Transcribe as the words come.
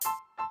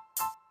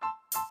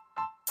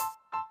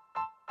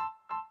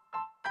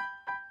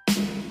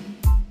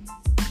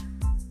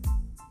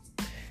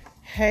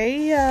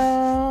Hey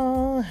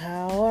y'all,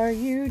 how are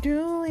you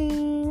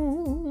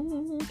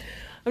doing?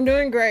 I'm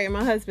doing great.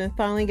 My husband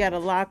finally got a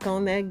lock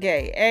on that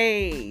gate.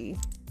 Hey,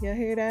 y'all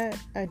hear that?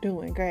 I'm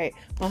doing great.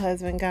 My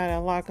husband got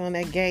a lock on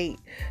that gate.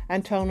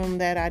 I told him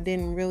that I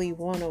didn't really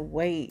want to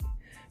wait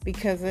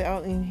because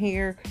out in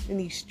here in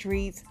these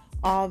streets,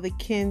 all the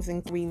kids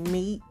and we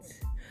meet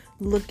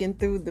looking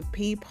through the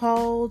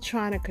peephole,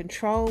 trying to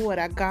control what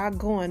I got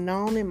going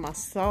on in my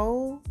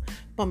soul.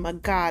 But my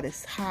God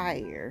is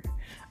higher.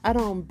 I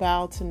don't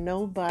bow to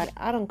nobody.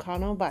 I don't call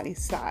nobody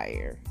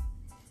sire.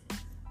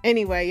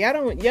 Anyway,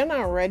 you're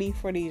not ready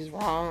for these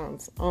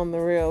wrongs on the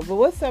real. But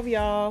what's up,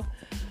 y'all?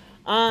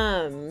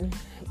 I'm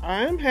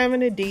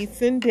having a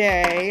decent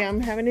day.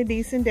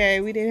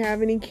 We didn't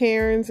have any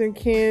Karens or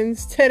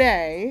Kens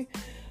today,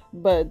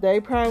 but they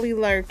probably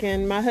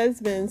lurking. My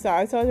husband, so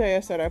I told you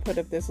yesterday, I put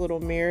up this little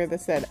mirror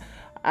that said,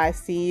 "I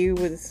see you,"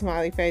 with a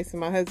smiley face, and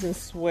my husband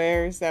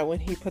swears that when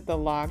he put the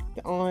lock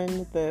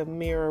on, the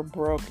mirror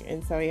broke,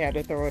 and so he had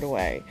to throw it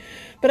away.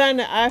 But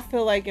I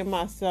feel like in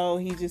my soul,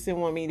 he just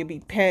didn't want me to be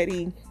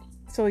petty,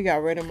 so he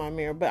got rid of my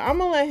mirror. But I'm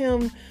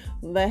gonna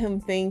let him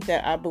think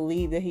that I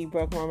believe that he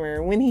broke my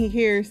mirror. When he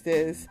hears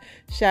this,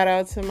 shout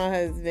out to my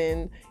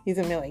husband. He's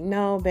gonna be like,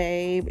 "No,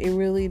 babe, it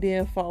really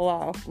did fall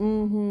off."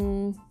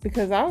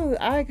 Because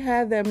I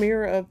had that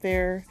mirror up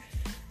there.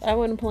 I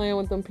wasn't playing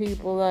with them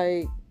people.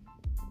 Like,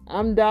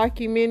 I'm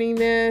documenting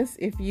this.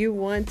 If you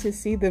want to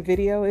see the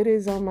video, it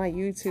is on my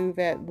YouTube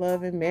at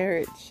Love and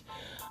Marriage.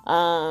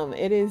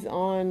 It is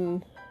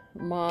on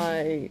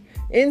my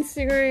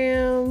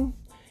Instagram.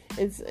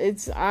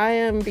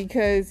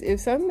 Because if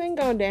something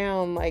go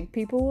down, like,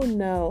 people will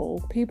know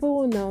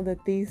that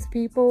these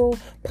people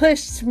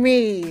pushed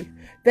me.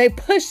 They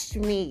pushed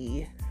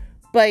me.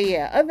 But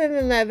yeah, other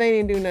than that, they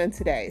didn't do nothing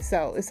today.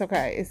 So it's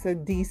okay. It's a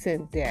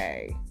decent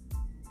day.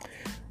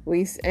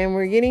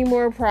 We're getting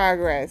more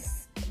progress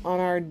on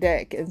our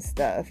deck and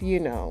stuff,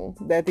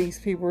 that these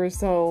people are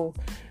so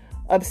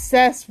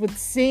obsessed with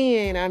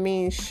seeing. I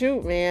mean,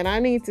 shoot, man, I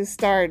need to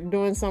start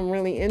doing something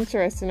really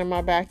interesting in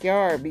my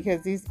backyard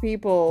because these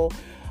people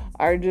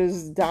are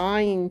just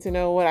dying to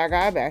know what I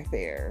got back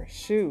there.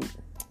 Shoot.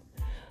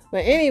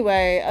 But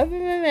anyway, other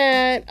than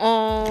that,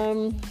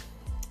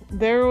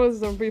 there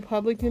was a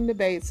Republican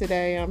debate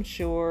today, I'm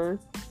sure.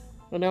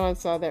 I know I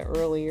saw that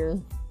earlier.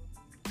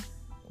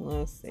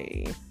 Let's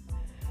see.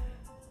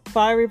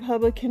 5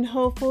 Republican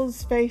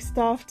hopefuls faced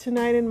off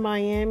tonight in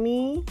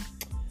Miami.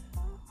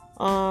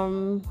 I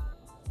don't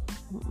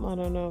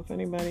know if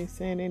anybody's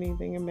saying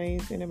anything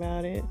amazing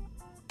about it.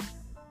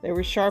 They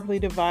were sharply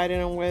divided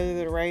on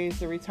whether to raise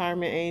the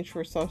retirement age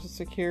for Social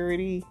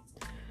Security.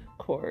 Of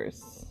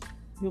course,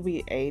 you'll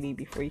be 80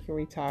 before you can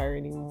retire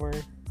anymore.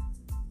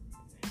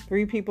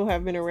 3 people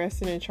have been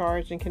arrested and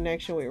charged in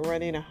connection with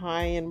running a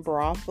high-end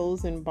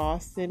brothels in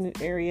Boston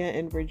area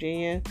and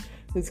Virginia,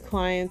 whose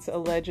clients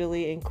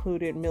allegedly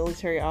included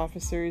military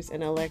officers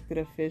and elected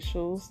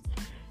officials.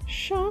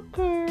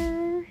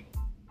 Shocker.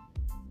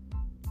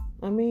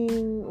 I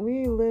mean,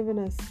 we live in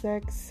a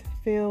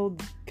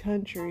sex-filled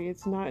country.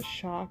 It's not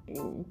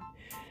shocking.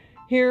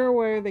 Here are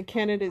where the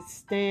candidates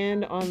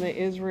stand on the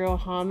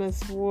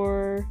Israel-Hamas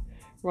war.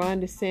 Ron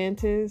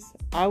DeSantis: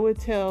 "I would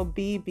tell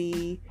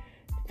Bibi,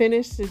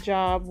 finish the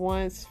job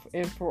once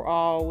and for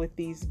all with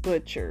these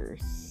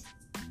butchers."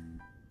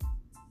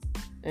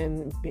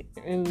 And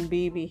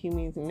Bibi, he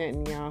means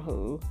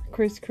Netanyahu.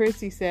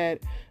 Chrissy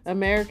said,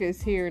 "America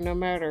is here no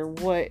matter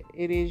what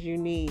it is you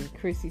need,"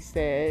 Chrissy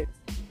said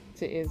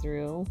to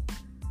Israel.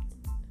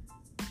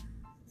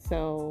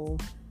 So,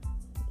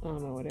 I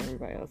don't know what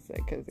everybody else said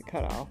because it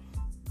cut off.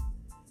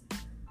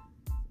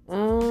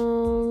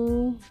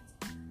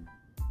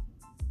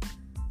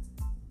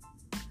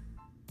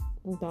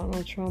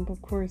 Donald Trump, of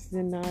course,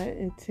 did not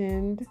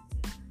attend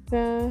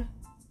the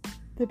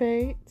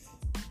debate.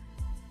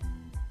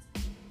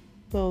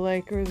 The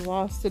Lakers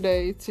lost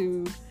today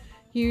to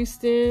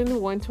Houston,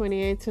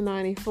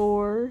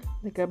 128-94.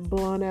 They got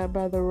blown out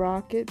by the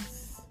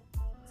Rockets.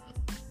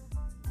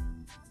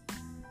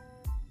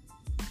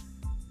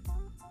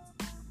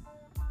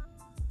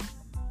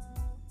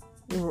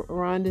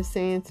 Ron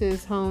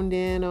DeSantis honed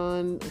in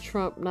on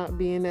Trump not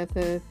being at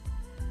the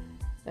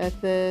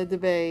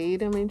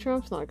debate. I mean,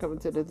 Trump's not coming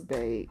to the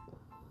debate.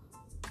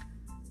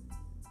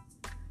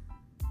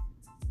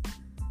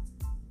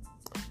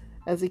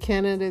 As the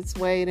candidates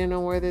weighed in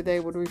on whether they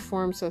would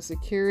reform Social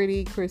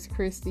Security, Chris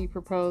Christie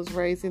proposed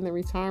raising the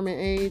retirement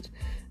age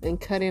and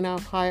cutting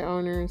off high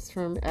earners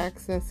from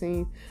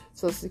accessing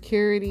Social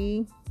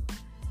Security.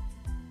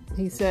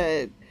 He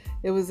said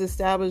it was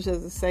established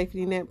as a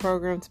safety net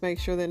program to make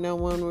sure that no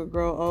one would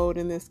grow old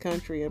in this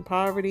country in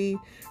poverty.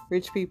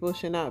 Rich people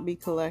should not be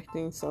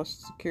collecting Social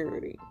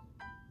Security.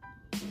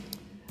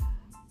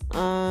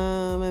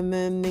 And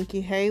then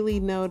Nikki Haley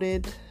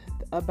noted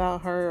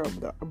about her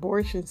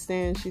abortion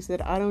stance. She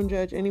said, "I don't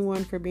judge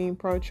anyone for being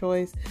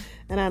pro-choice,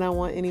 and I don't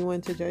want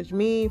anyone to judge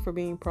me for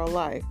being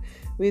pro-life.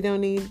 We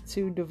don't need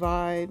to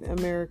divide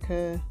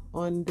America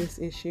on this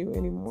issue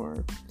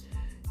anymore."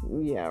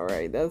 Yeah,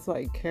 right. That's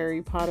like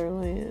Harry Potter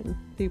land.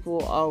 People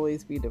will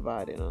always be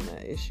divided on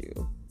that issue.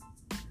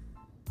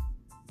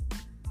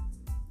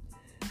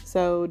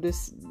 So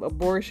this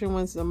abortion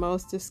was the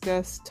most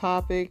discussed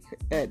topic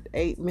at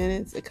 8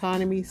 minutes.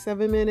 Economy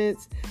 7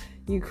 minutes.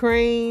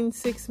 Ukraine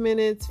 6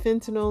 minutes.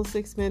 Fentanyl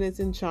 6 minutes.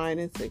 And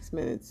China 6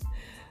 minutes.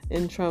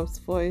 In Trump's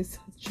voice,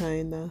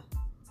 China.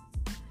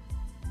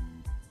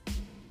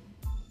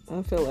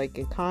 I feel like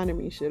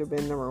economy should have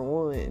been number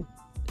one.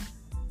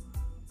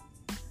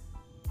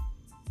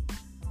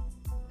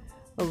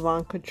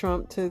 Ivanka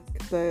Trump took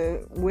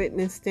the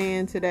witness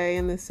stand today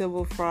in the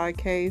civil fraud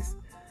case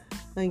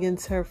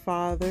against her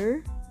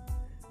father.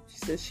 She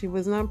said she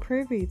was not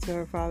privy to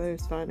her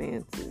father's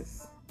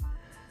finances.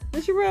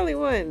 And she really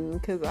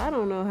wasn't, because I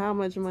don't know how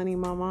much money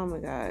my mama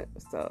got.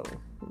 So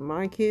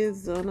my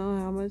kids don't know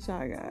how much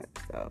I got.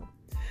 So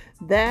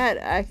that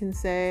I can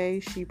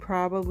say she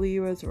probably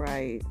was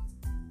right.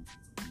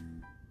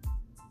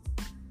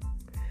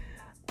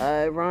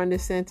 Ron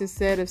DeSantis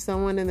said, if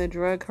someone in the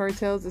drug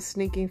cartels is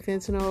sneaking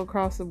fentanyl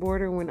across the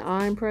border when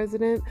I'm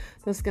president,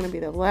 that's going to be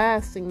the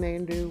last thing they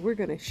do. We're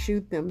going to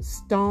shoot them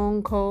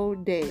stone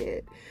cold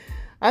dead.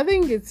 I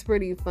think it's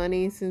pretty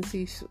funny since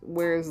he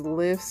wears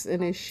lifts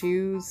in his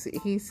shoes.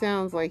 He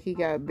sounds like he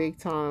got big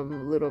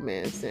time little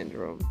man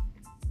syndrome.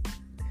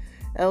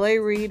 L.A.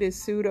 Reid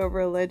is sued over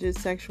alleged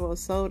sexual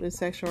assault and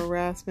sexual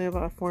harassment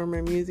by a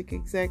former music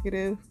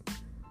executive.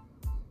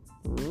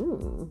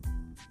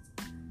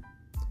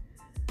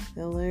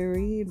 L.A.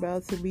 Reid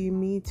about to be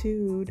Me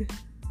Too'd.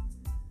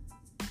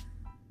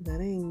 That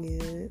ain't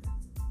good.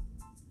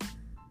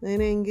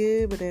 That ain't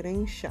good, but that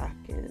ain't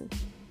shocking.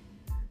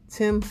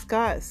 Tim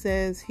Scott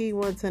says he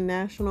wants a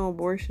national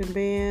abortion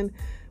ban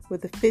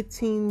with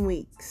 15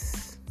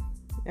 weeks.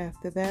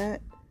 After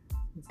that,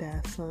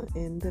 that's the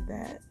end of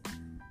that.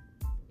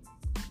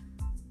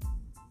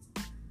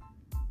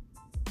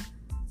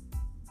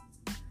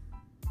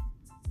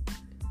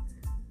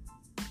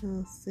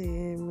 Let's see,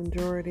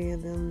 majority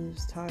of them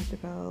just talked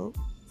about.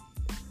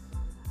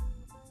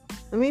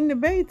 I mean,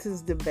 debates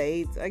is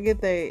debates. I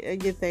get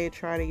they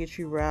try to get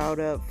you riled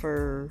up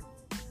for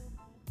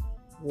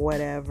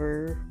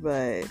whatever,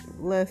 but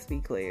let's be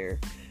clear.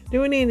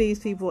 Do any of these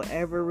people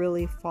ever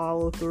really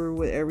follow through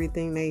with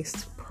everything they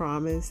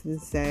promise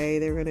and say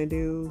they're gonna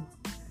do?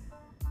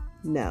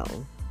 No,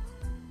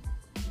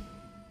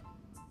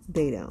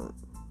 they don't.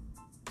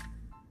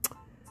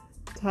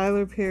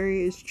 Tyler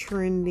Perry is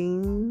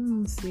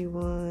trending. Let's see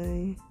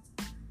why.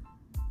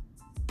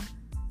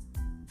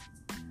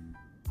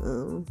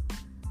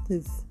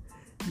 His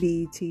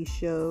BET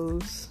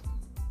shows.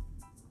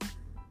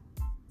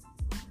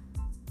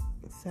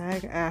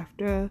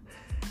 SAG-AFTRA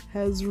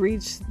has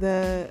reached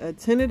a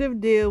tentative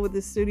deal with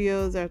the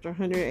studios after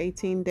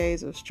 118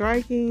 days of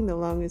striking, the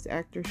longest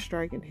actor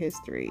strike in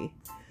history.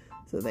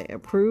 So they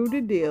approved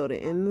a deal to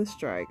end the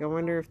strike. I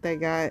wonder if they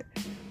got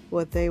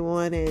what they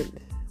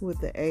wanted with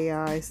the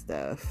AI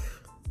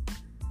stuff.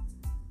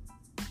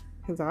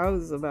 Because I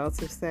was about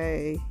to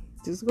say,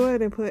 just go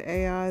ahead and put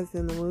AIs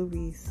in the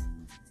movies.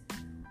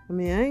 I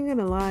mean, I ain't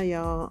gonna lie,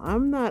 y'all.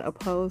 I'm not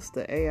opposed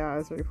to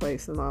AIs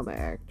replacing all the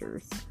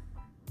actors.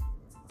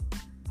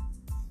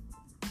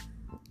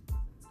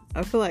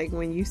 I feel like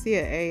when you see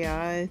an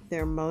AI,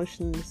 their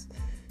emotions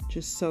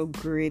just so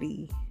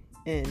gritty.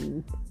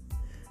 And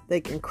they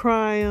can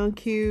cry on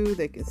cue.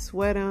 They can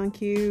sweat on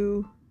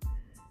cue.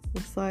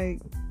 It's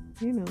like,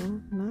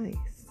 nice.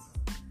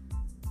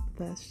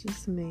 That's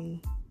just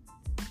me.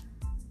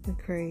 A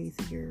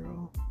crazy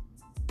girl.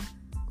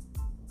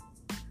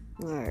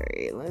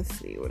 Alright, let's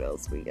see what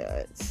else we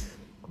got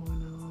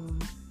going on.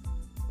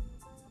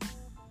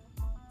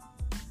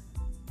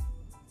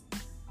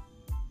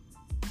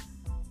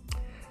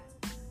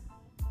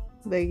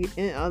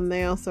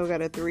 They also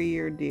got a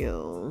 3-year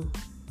deal.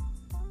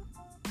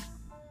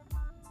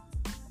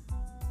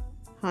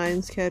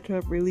 Heinz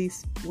Ketchup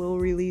will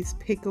release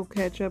pickle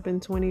ketchup in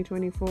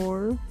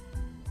 2024.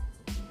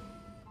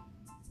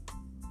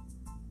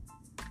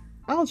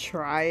 I'll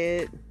try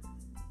it.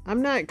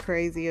 I'm not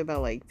crazy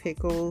about like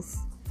pickles.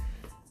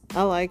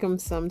 I like them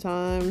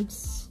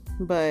sometimes,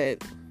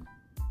 but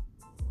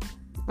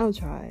I'll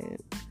try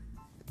it.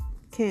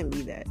 Can't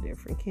be that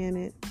different, can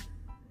it?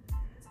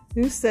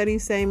 New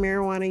studies say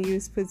marijuana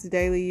use puts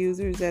daily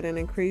users at an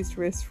increased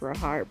risk for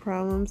heart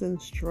problems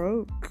and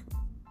stroke.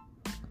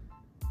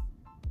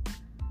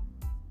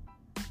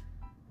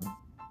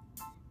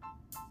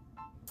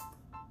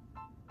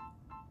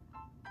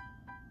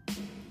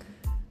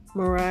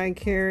 Mariah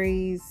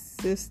Carey's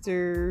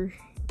sister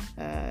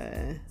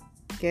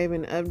gave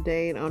an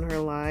update on her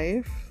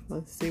life.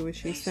 Let's see what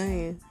she's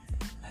saying.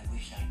 I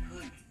wish I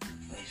could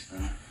replace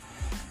them,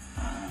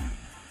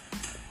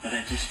 but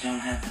I just don't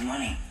have the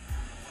money.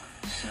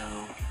 So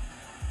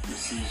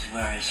this is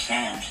where I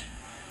stand.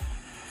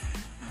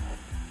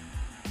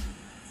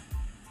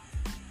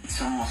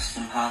 It's almost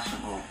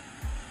impossible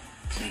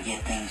to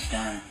get things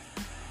done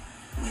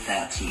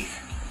without teeth.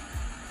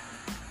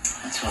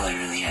 That's all I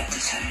really have to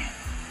say.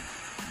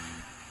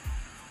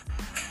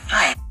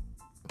 Hi.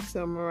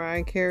 So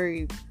Mariah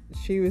Carey,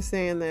 she was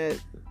saying that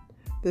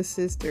the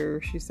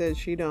sister, she said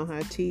she don't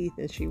have teeth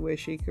and she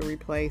wish she could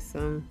replace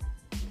them.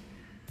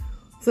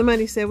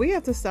 Somebody said we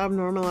have to stop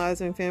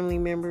normalizing family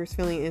members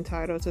feeling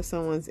entitled to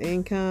someone's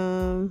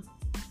income.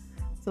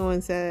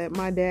 Someone said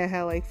my dad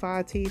had like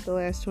 5 teeth the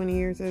last 20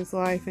 years of his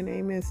life and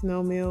they missed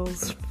no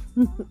meals.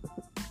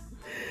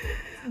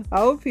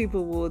 Old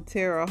people will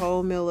tear a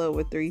whole meal up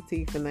with 3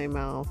 teeth in their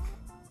mouth.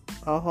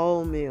 A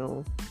whole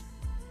meal.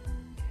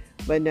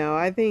 But no,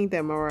 I think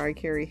that Mariah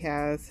Carey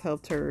has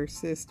helped her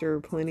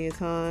sister plenty of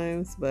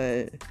times.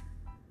 But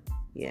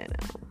yeah,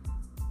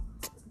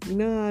 no. You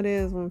know how it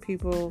is when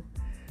people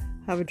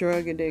have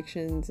drug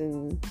addictions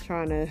and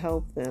trying to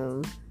help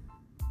them.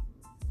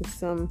 It's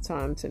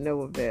sometimes to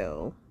no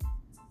avail.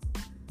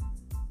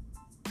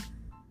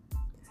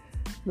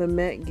 The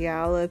Met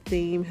Gala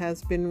theme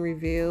has been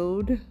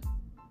revealed.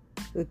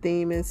 The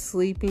theme is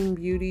Sleeping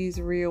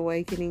Beauty's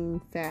Reawakening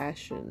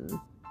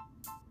Fashion.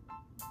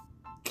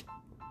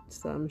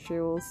 So I'm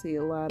sure we'll see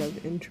a lot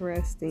of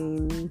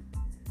interesting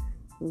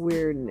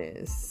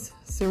weirdness.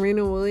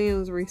 Serena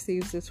Williams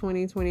receives the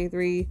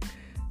 2023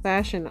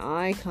 Fashion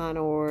Icon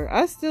Award.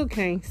 I still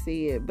can't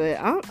see it, but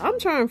I'm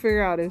trying to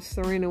figure out if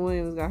Serena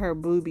Williams got her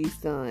boobies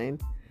done,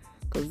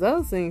 because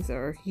those things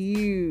are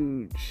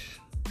huge.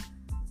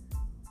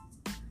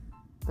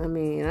 I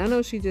mean, I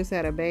know she just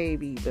had a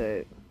baby,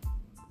 but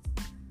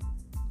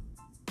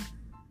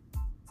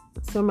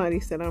somebody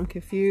said I'm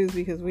confused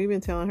because we've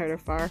been telling her to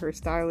fire her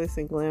stylist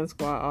and glam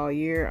squad all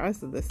year. I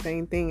said the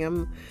same thing.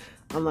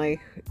 I'm like,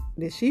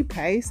 did she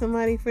pay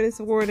somebody for this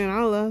award? And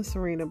I love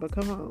Serena, but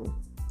come on.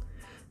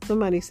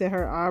 Somebody said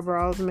her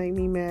eyebrows make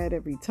me mad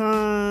every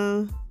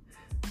time.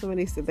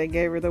 Somebody said they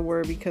gave her the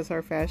award because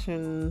her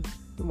fashion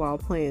while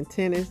playing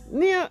tennis.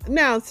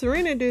 Now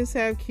Serena does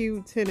have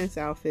cute tennis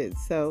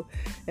outfits, so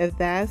if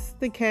that's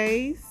the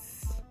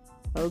case,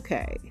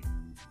 okay.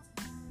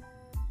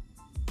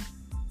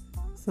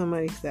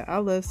 Somebody said I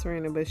love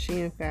Serena, but she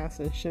and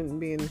fashion shouldn't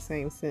be in the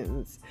same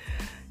sentence.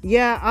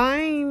 Yeah,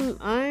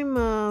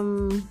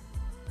 I'm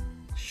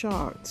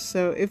shocked.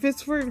 So if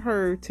it's for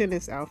her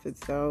tennis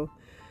outfits though,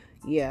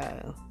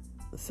 yeah,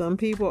 some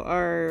people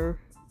are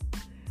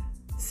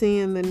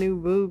seeing the new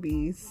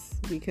boobies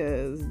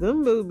because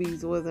them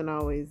boobies wasn't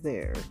always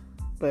there,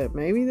 but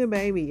maybe the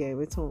baby gave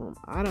it to him.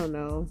 I don't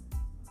know.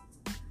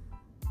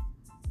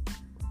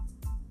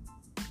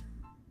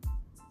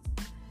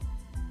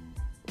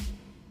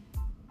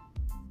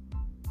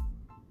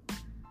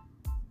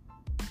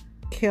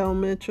 Kel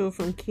Mitchell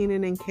from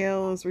Kenan and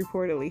Kel is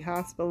reportedly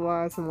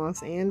hospitalized in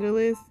Los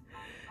Angeles.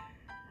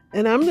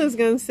 And I'm just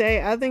going to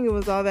say, I think it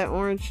was all that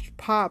orange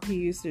pop he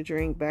used to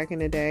drink back in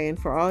the day. And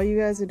for all you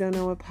guys who don't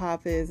know what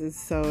pop is, it's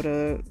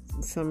soda.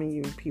 Some of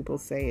you people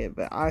say it,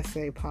 but I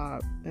say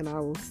pop. And I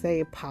will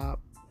say pop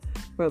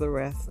for the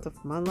rest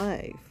of my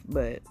life.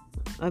 But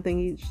I think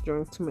he just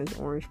drank too much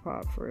orange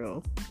pop for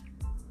real.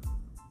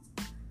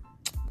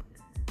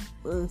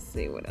 Let's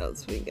see what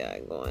else we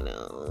got going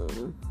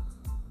on.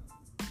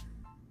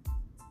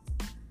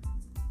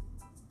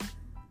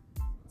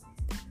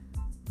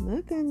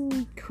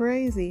 Nothing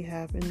crazy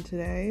happened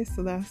today,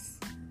 so that's,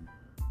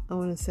 I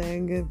want to say,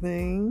 a good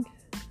thing.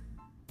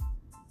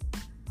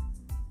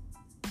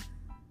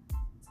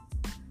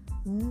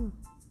 Yeah.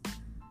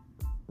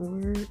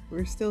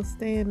 We're still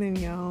standing,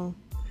 y'all.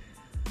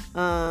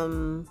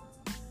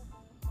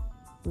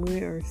 We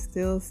are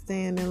still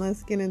standing.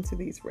 Let's get into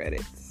these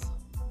Reddits.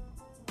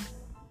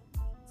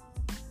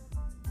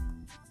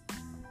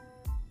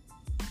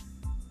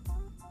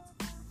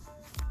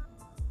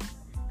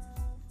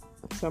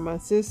 So my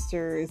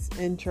sister is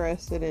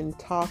interested in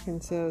talking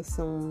to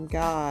some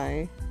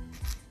guy.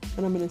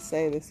 And I'm going to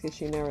say this because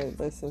she never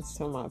listens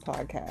to my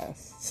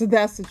podcast. So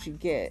that's what you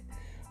get.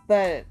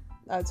 But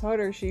I told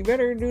her she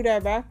better do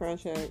that background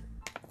check.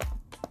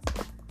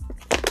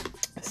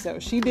 So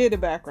she did a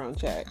background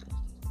check.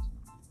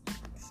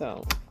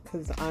 So,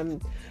 because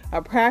I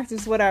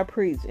practice what I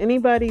preach.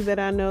 Anybody that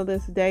I know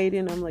that's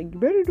dating, I'm like, you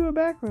better do a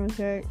background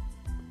check.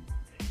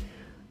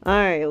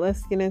 Alright,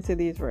 let's get into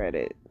these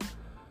Reddit.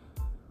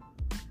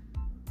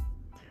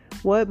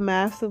 What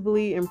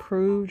massively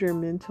improved your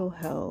mental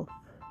health?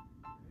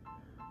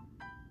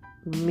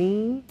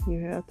 Me, you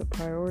have to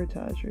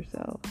prioritize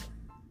yourself.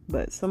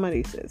 But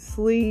somebody said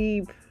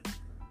sleep.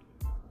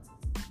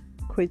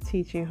 Quit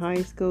teaching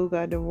high school.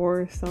 Got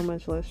divorced. So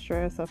much less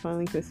stress. I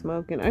finally quit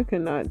smoking. I could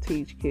not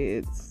teach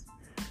kids.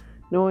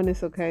 Knowing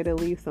it's okay to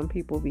leave some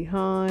people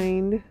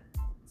behind.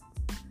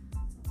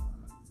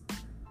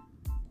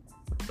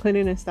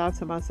 Putting a stop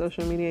to my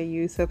social media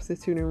use.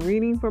 Substituting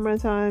reading for my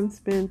time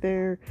spent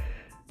there.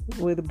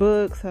 With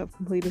books, I've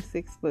completed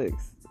 6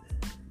 books.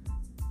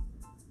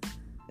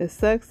 It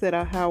sucks that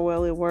how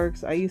well it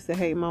works. I used to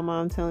hate my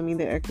mom telling me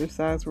that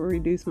exercise will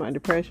reduce my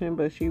depression,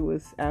 but she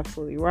was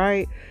absolutely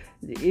right.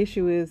 The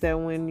issue is that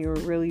when you're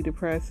really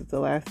depressed, it's the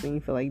last thing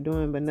you feel like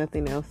doing, but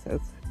nothing else has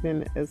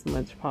been as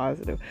much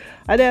positive.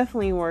 I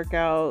definitely work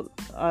out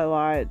a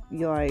lot.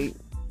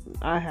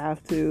 I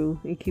have to.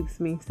 It keeps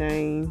me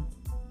sane.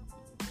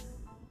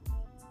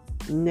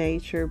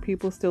 nature.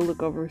 People still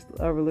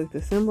overlook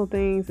the simple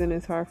things, and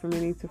it's hard for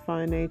many to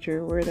find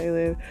nature where they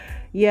live.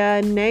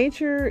 Yeah,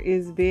 nature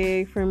is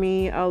big for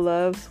me. I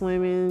love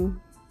swimming.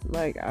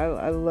 Like,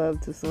 I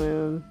love to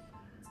swim.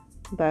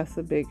 That's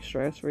a big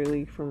stress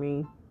relief for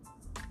me.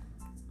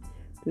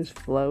 Just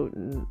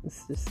floating.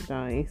 It's just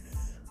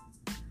nice.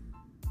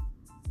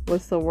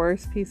 What's the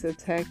worst piece of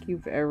tech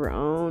you've ever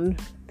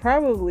owned?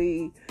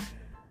 Probably,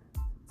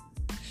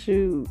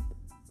 shoot,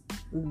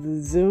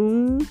 the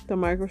Zoom, the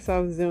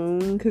Microsoft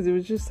Zoom, because it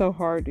was just so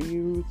hard to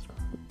use,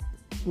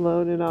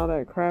 loading all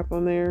that crap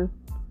on there.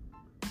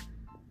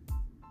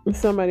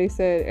 Somebody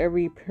said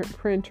every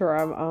printer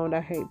I've owned.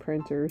 I hate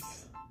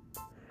printers.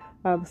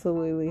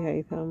 Absolutely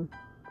hate them.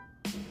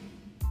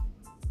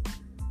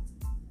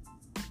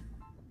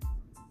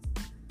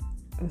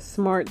 A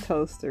smart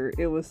toaster.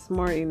 It was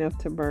smart enough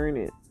to burn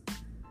it.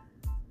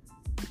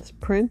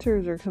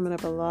 Printers are coming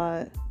up a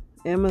lot.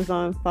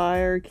 Amazon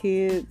Fire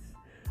Kids.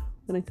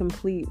 What a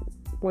complete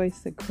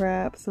waste of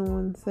crap,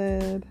 someone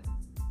said.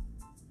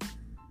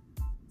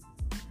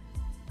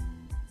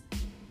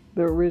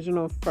 The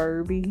original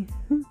Furby.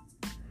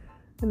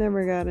 I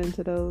never got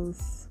into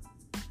those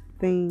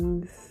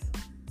things.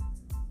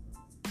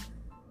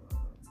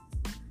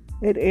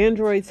 An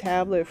Android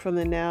tablet from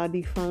the now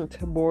defunct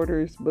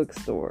Borders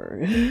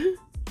bookstore.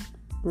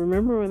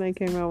 Remember when they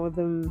came out with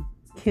them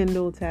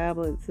Kindle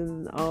tablets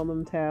and all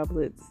them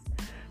tablets?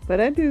 But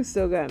I do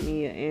still got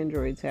me an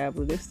Android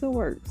tablet. It still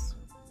works.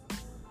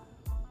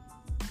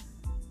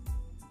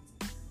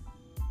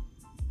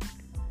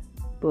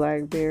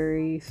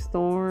 BlackBerry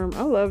Storm.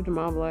 I loved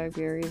my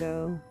BlackBerry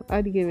though.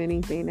 I'd give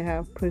anything to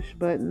have push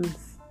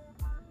buttons.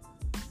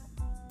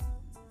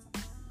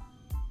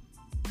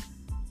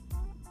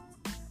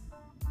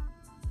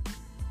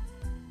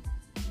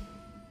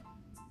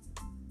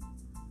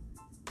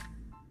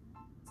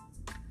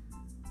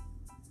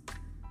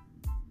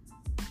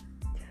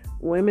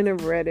 Women of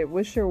Reddit,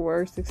 what's your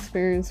worst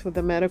experience with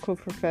a medical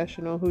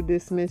professional who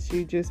dismissed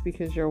you just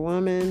because you're a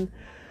woman?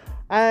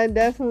 I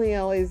definitely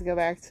always go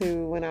back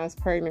to when I was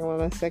pregnant with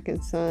my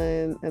second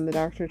son, and the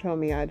doctor told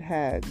me I'd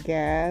had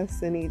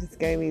gas, and he just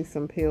gave me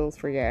some pills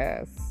for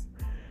gas.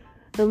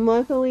 And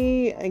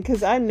luckily,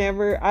 because I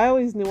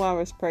always knew I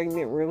was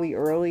pregnant really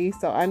early,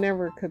 so I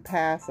never could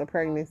pass a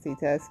pregnancy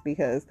test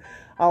because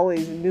I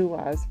always knew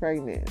I was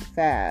pregnant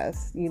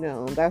fast. You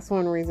know, that's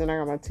one reason I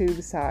got my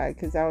tubes tied,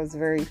 because I was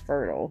very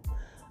fertile.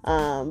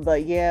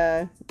 But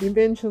yeah,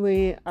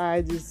 eventually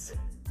I just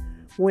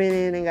went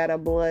in and got a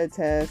blood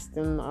test,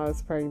 and I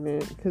was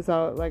pregnant because,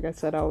 like I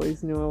said, I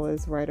always knew I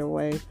was right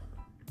away.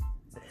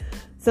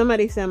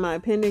 Somebody said my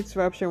appendix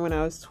ruptured when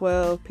I was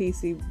 12.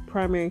 PC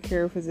primary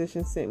care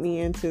physician sent me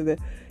into the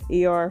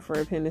ER for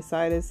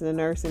appendicitis. The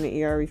nurse in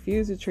the ER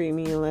refused to treat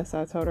me unless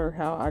I told her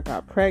how I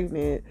got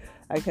pregnant.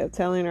 I kept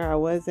telling her I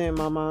wasn't.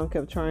 My mom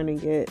kept trying to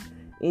get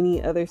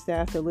any other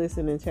staff to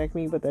listen and check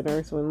me, but the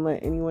nurse wouldn't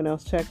let anyone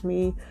else check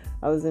me.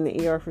 I was in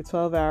the ER for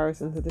 12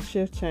 hours until the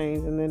shift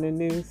changed, and then the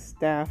new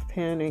staff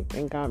panicked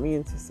and got me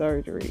into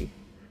surgery.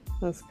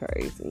 That's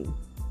crazy.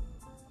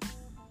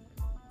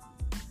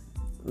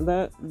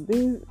 That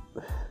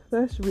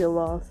should be a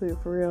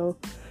lawsuit for real.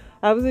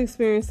 I was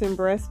experiencing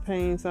breast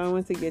pain, so I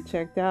went to get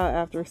checked out.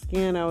 After a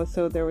scan, I was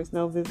told there was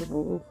no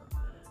visible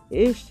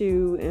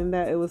issue and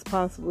that it was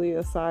possibly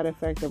a side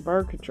effect of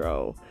birth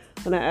control.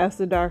 When I asked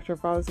the doctor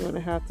if I was going to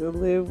have to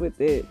live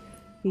with it,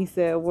 he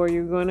said, well,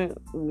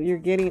 you're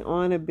getting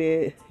on a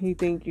bit. You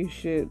think you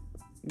should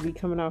be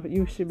coming off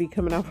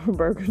of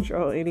birth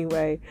control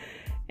anyway.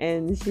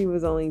 And she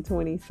was only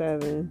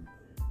 27.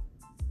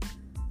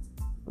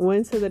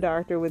 Went to the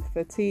doctor with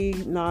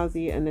fatigue,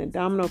 nausea, and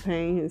abdominal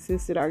pain. He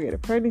insisted I get a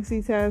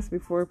pregnancy test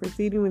before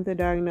proceeding with the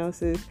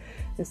diagnosis.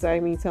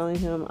 Despite me telling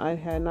him I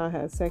had not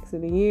had sex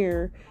in a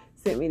year,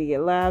 sent me to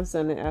get labs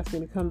done and asked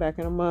me to come back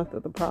in a month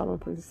if the problem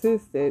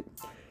persisted.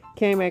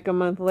 Came back a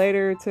month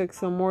later, took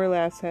some more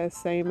lab tests,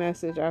 same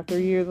message. After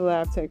a year, the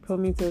lab tech pulled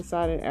me to the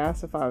side and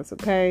asked if I was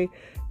okay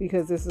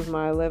because this is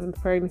my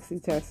 11th pregnancy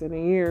test in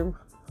a year.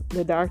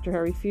 The doctor had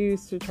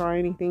refused to try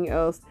anything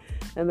else,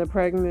 and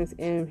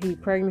he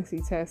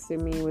pregnancy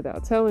tested me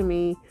without telling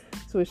me.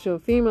 Switched to a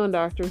female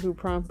doctor who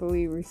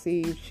promptly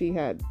received she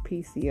had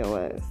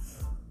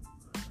PCOS.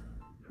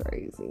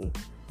 Crazy.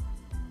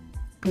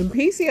 And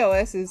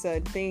PCOS is a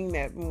thing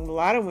that a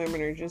lot of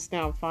women are just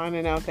now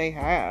finding out they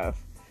have,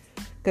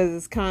 because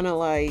it's kind of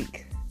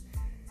like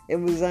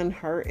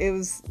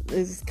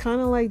it's kind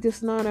of like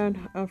just not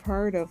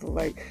unheard of,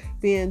 like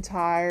being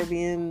tired,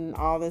 being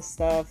all this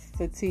stuff,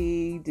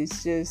 fatigued.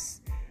 It's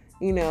just,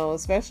 you know,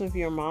 especially if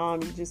you're a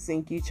mom, you just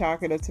think you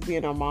chalk it up to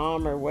being a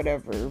mom or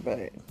whatever.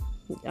 But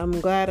I'm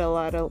glad a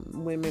lot of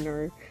women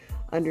are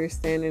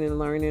understanding and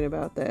learning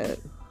about that.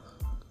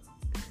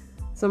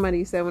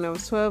 Somebody said when I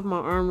was 12, my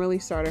arm really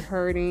started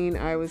hurting.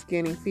 I was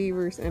getting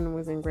fevers and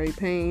was in great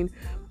pain.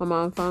 My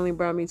mom finally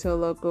brought me to a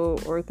local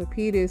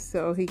orthopedist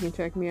so he can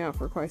check me out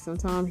for quite some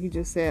time. He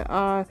just said,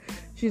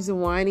 she's a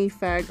whiny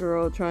fat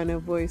girl trying to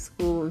avoid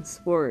school and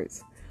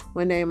sports.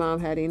 One day, Mom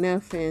had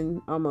enough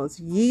and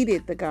almost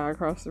yeeted the guy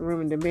across the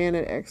room and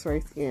demanded an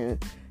x-ray scan.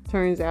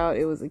 Turns out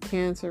it was a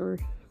cancer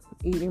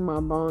eating my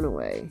bone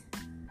away.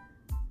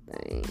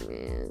 Dang,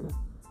 man.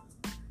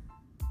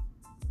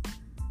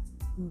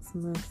 That's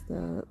messed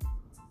up.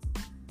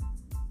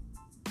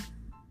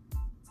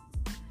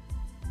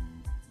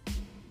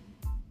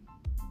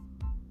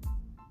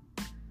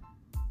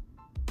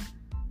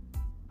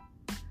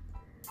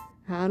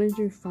 How did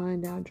you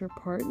find out your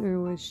partner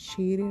was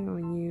cheating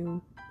on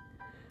you?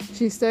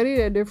 She studied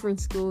at different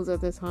schools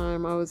at the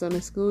time. I was on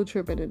a school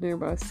trip in a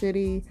nearby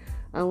city.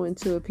 I went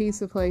to a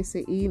pizza place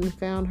to eat and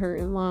found her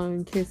in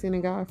line kissing a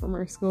guy from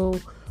her school,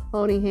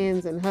 holding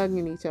hands and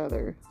hugging each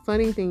other.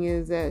 Funny thing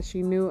is that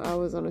she knew I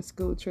was on a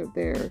school trip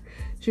there.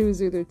 She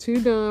was either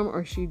too dumb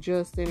or she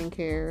just didn't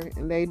care.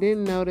 And they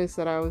didn't notice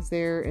that I was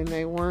there and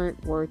they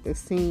weren't worth the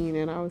scene,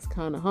 and I was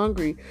kind of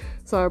hungry.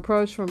 So I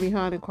approached from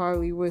behind and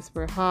quietly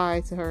whispered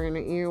hi to her in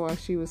the ear while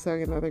she was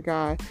hugging another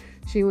guy.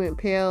 She went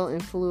pale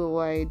and flew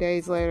away.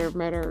 Days later,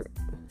 met her,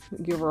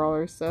 give her all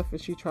her stuff, and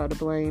she tried to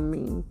blame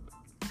me.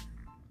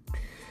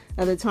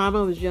 At the time,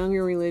 I was young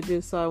and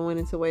religious, so I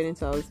wanted to wait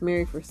until I was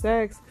married for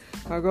sex.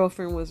 My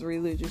girlfriend was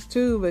religious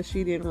too, but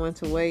she didn't want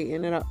to wait,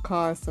 and it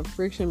caused some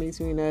friction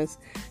between us.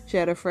 She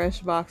had a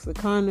fresh box of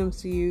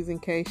condoms to use in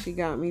case she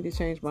got me to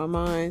change my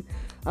mind.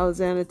 I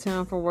was out of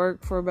town for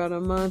work for about a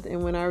month,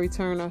 and when I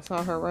returned, I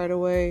saw her right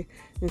away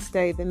and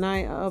stayed the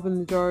night. I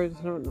opened the drawer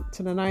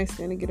to the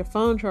nightstand to get a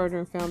phone charger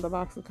and found the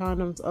box of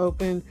condoms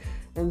open,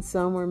 and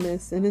some were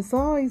missing. It's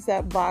always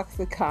that box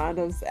of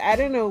condoms. I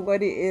don't know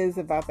what it is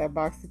about that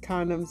box of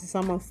condoms. It's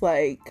almost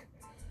like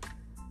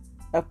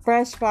a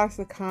fresh box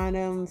of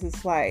condoms.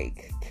 It's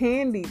like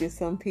candy to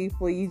some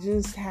people. You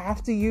just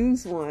have to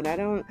use one. I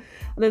don't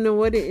know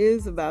what it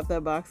is about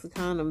that box of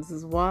condoms.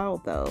 It's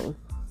wild though.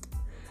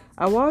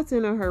 I walked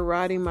into her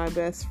riding my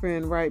best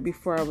friend right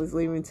before I was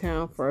leaving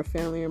town for a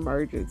family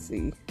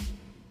emergency.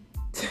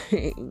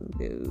 Dang,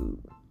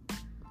 dude.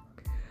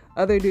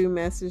 Other dude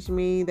messaged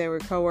me. They were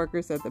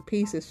co-workers at the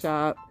pizza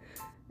shop.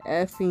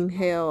 Effing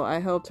hell, I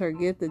helped her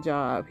get the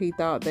job. He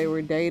thought they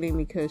were dating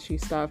because she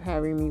stopped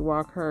having me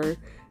walk her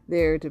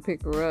there to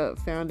pick her up.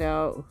 Found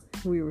out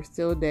we were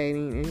still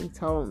dating and he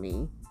told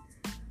me.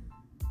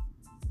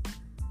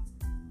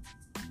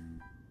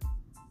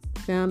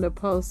 Found a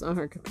post on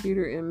her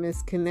computer and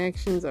missed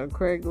connections on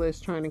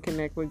Craigslist trying to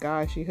connect with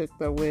guys she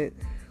hooked up with.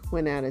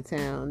 Went out of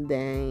town.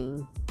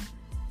 Dang.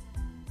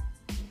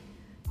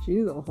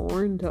 She's a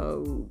horn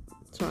toad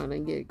trying to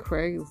get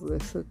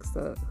Craigslist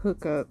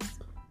hookups.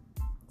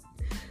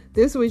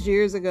 This was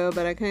years ago,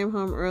 but I came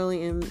home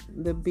early and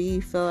the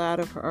bee fell out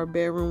of our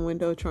bedroom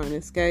window trying to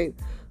escape.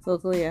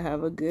 Luckily, I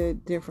have a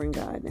good, different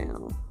guy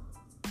now.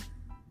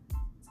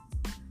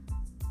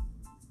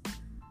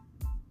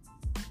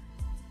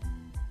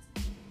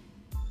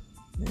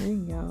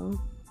 Dang, y'all.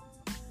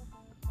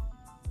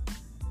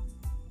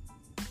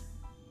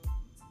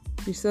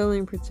 She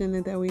suddenly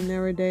pretended that we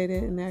never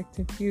dated and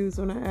acted confused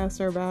when I asked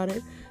her about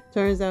it.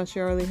 Turns out she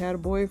already had a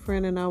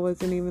boyfriend and I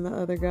wasn't even the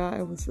other guy.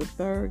 I was the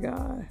third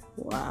guy.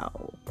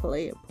 Wow.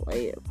 Play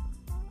it.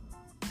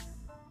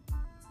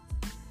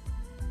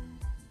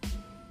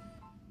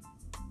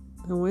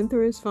 I went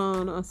through his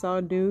phone. I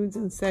saw dudes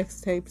and sex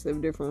tapes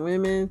of different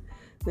women.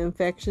 The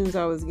infections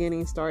I was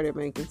getting started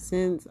making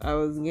sense. I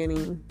was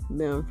getting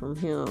them from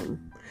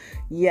him.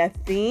 You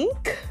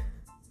think?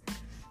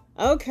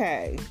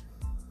 Okay.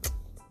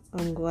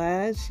 I'm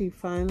glad she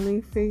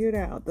finally figured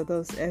out that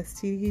those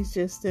STDs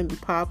just didn't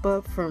pop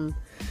up from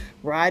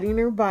riding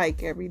her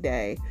bike every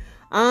day.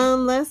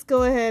 Let's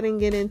go ahead and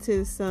get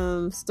into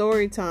some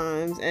story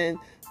times. And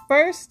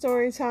first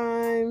story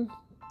time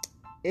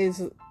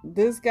is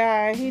this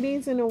guy. He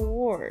needs an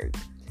award.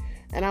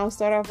 And I'll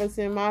start off by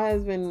saying my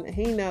husband,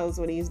 he knows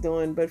what he's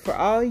doing. But for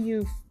all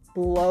you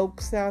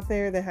blokes out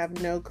there that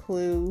have no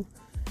clue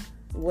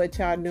what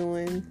y'all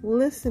doing,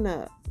 listen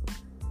up.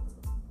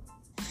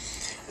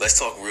 Let's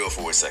talk real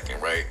for a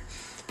second, right?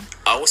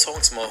 I was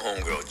talking to my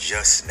homegirl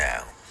just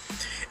now,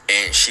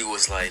 and she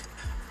was like,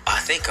 I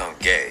think I'm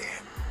gay.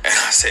 And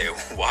I said,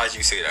 why'd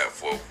you say that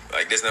for?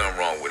 Like, there's nothing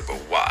wrong with it, but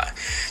why?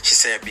 She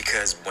said,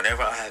 because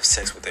whenever I have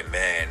sex with a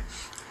man,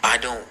 I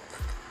don't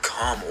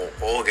come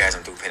or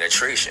orgasm through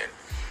penetration.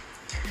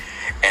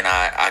 And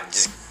I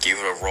just give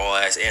her a raw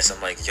ass answer.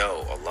 I'm like,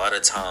 yo, a lot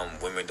of time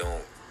women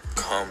don't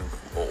come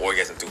or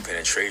orgasm through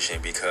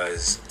penetration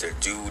because the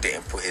dude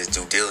didn't put his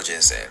due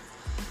diligence in.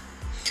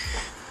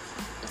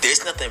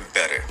 There's nothing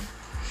better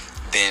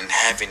than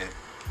having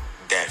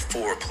that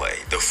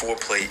foreplay. The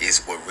foreplay is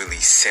what really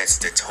sets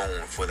the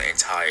tone for the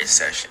entire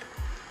session.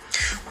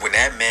 When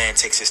that man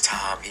takes his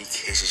time, he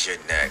kisses your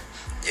neck,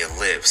 your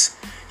lips,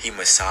 he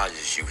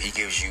massages you, he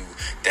gives you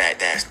that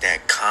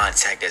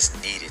contact that's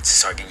needed to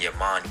start getting your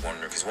mind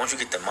wandering. Because once you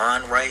get the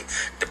mind right,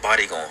 the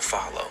body gonna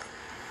follow.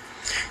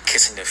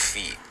 Kissing the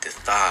feet, the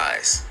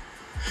thighs,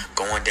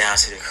 going down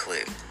to the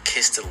clit,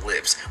 kiss the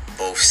lips,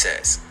 both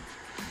sets.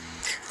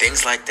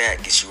 Things like that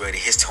gets you ready.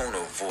 His tone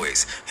of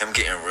voice, him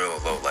getting real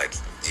low, like,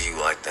 do you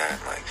like that?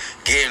 Like,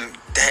 getting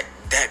that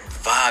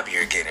vibe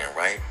you're getting,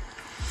 right?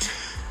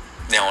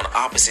 Now, on the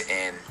opposite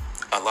end,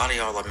 a lot of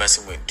y'all are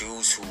messing with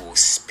dudes who will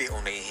spit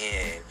on their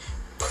hand,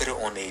 put it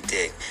on their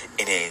dick,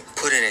 and then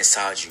put it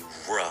inside you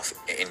rough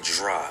and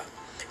dry,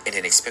 and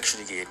then expect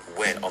you to get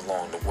wet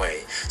along the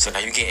way. So now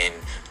you're getting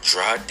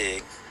dry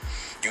dick,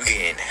 you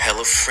getting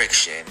hella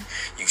friction,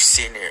 you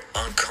sitting there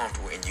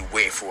uncomfortable, and you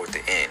waiting for it to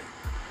end.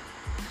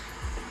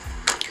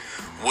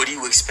 What do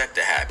you expect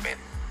to happen?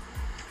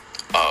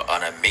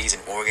 An amazing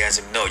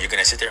orgasm? No, you're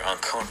gonna sit there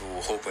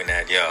uncomfortable, hoping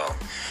that, yo,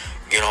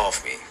 get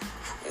off me.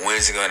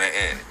 When's it gonna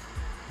end?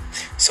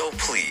 So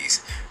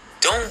please,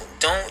 don't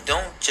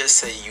just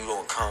say you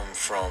don't come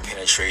from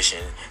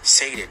penetration.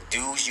 Say the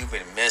dudes you've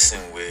been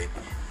messing with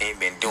ain't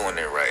been doing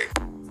it right.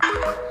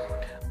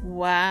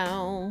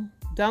 Wow.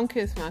 Don't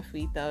kiss my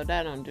feet though.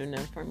 That don't do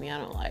nothing for me. I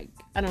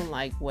don't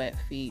like wet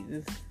feet.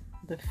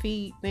 The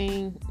feet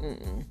thing.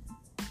 You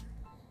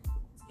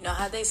know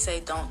how they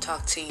say don't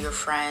talk to your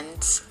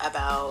friends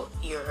about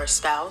your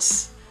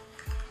spouse?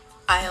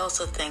 I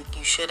also think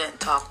you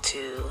shouldn't talk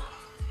to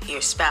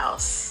your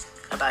spouse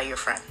about your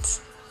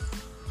friends.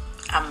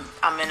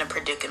 I'm in a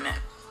predicament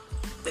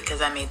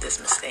because I made this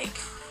mistake.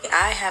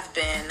 I've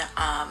been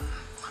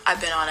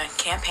on a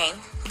campaign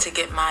to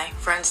get my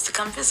friends to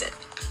come visit.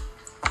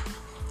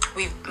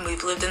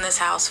 We've lived in this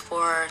house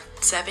for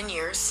 7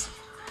 years.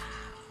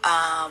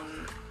 I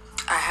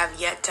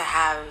have yet to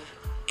have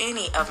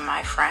any of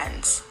my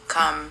friends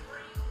come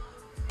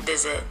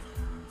visit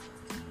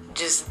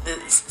just the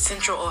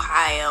Central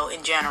Ohio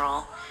in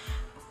general,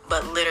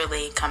 but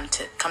literally come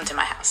to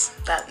my house.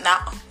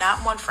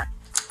 Not one friend.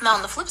 Now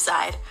on the flip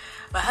side,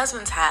 my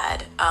husband's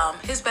had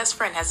his best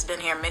friend has been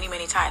here many,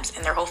 many times,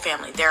 and their whole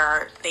family.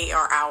 They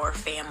are our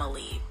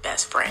family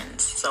best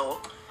friends.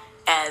 So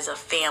as a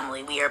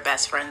family, we are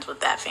best friends with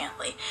that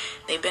family.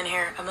 They've been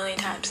here a million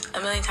times.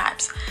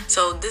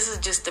 So this is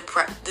just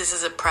this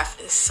is a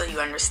preface so you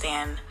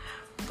understand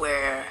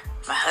where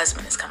my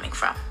husband is coming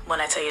from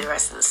when I tell you the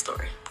rest of the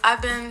story.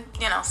 I've been,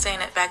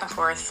 saying it back and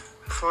forth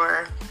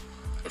for,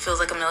 it feels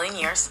like a million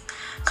years.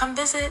 Come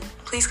visit,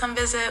 please come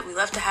visit. We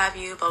love to have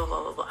you, blah, blah,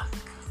 blah, blah, blah,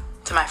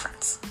 to my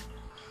friends.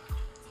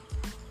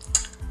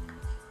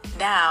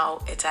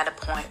 Now it's at a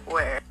point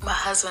where my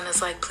husband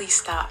is like, please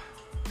stop.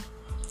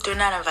 They're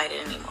not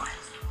invited anymore.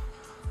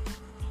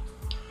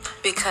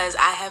 Because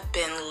I have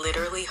been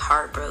literally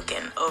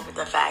heartbroken over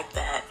the fact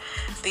that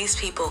these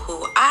people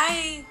who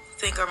I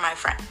think are my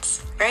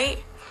friends,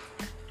 right,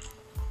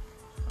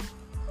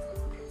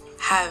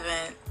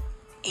 haven't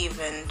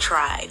even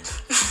tried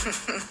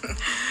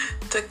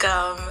to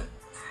come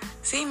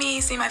see me,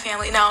 see my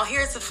family. Now,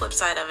 here's the flip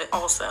side of it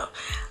also.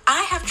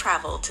 I have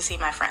traveled to see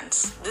my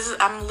friends.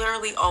 I'm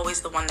literally always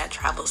the one that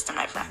travels to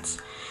my friends.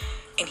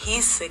 And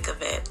he's sick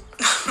of it.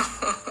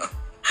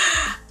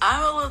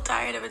 I'm a little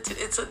tired of it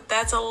too.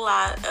 That's a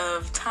lot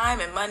of time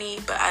and money,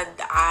 but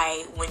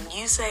I when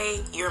you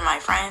say you're my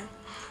friend,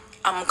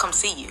 I'm gonna come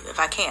see you if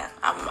I can.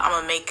 I'm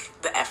gonna make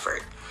the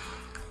effort.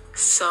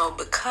 So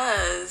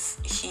because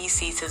he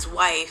sees his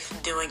wife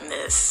doing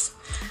this,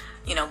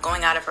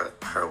 going out of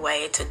her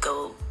way to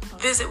go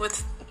visit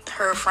with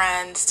her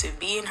friends, to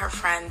be in her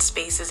friends'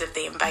 spaces if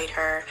they invite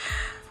her,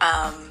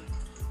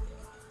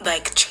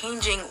 like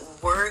changing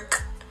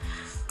work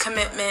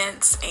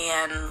commitments,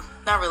 and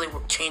not really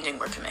changing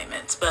work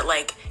commitments, but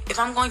like if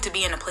I'm going to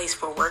be in a place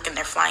for work and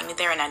they're flying me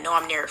there and I know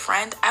I'm near a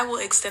friend, I will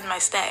extend my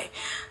stay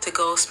to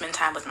go spend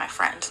time with my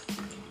friend,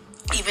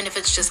 even if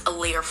it's just a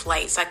later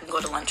flight so I can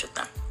go to lunch with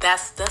them.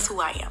 That's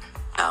who I am.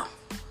 Oh,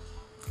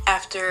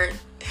 after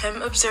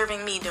him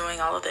observing me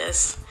doing all of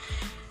this,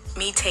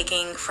 me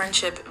taking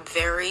friendship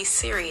very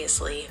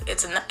seriously,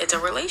 it's a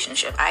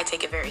relationship. I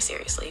take it very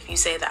seriously. If you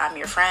say that I'm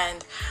your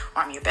friend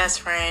or I'm your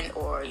best friend,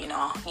 or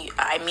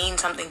I mean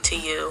something to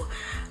you,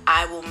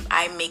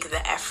 I make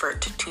the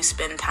effort to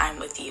spend time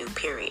with you,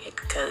 period,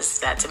 because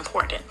that's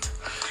important.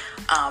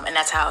 And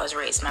that's how I was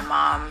raised. My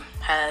mom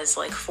has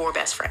like 4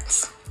 best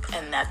friends,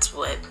 and that's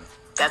what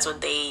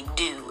they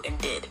do and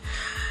did.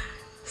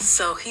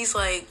 So he's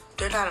like,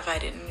 they're not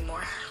invited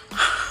anymore.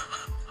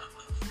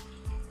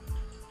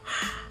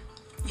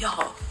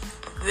 Y'all,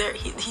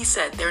 he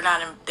said they're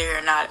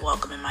not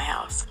welcome in my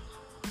house.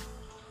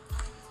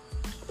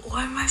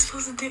 What am I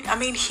supposed to do? I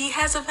mean, he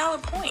has a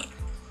valid point.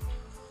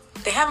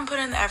 They haven't put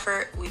in the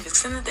effort. We've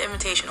extended the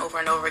invitation over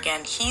and over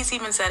again. He's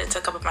even said it to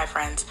a couple of my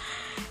friends,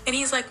 and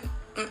he's like,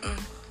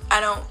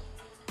 I don't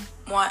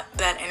want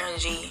that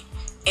energy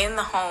in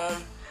the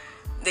home.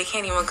 They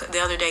can't even. The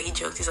other day he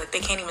joked. He's like, they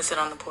can't even sit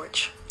on the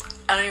porch.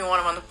 I don't even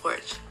want them on the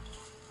porch.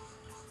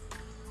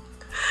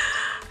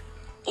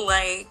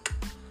 Like,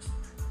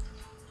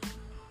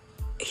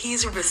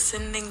 he's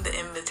rescinding the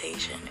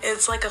invitation. It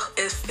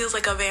feels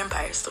like a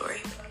vampire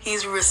story.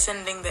 He's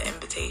rescinding the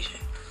invitation.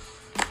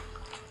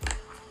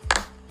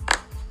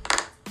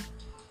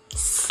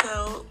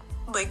 So,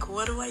 like,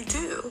 what do I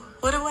do?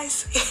 What do I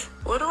say?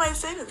 What do I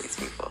say to these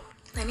people?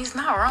 And he's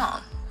not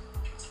wrong.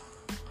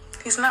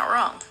 He's not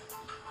wrong.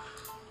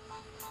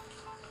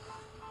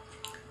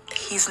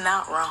 He's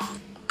not wrong.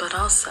 But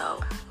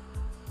also,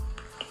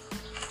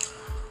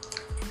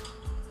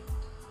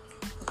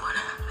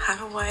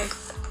 how do I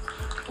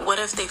What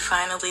if they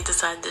finally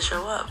decide to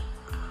show up?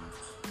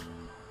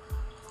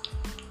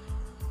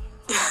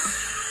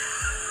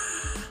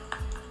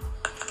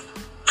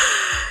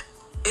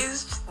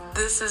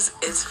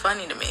 It's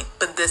funny to me,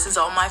 but this is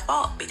all my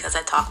fault because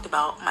I talked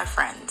about my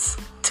friends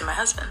to my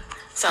husband.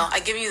 So I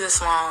give you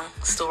this long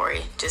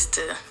story just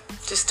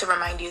to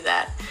remind you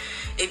that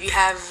if you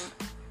have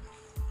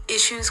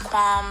issues,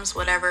 qualms,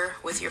 whatever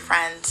with your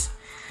friends,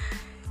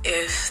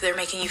 if they're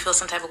making you feel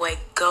some type of way,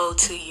 go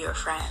to your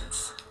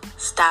friends.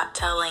 Stop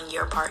telling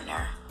your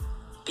partner,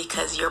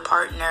 because your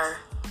partner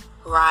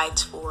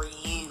rides for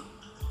you.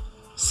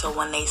 So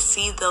when they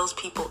see those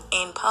people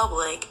in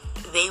public,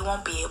 they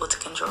won't be able to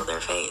control their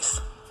face.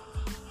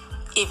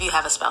 If you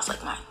have a spouse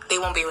like mine, they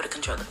won't be able to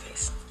control their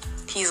face.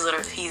 He's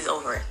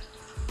over it.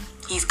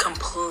 He's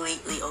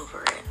completely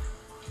over it.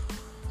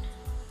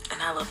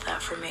 And I love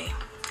that for me.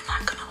 I'm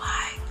not gonna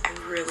lie. I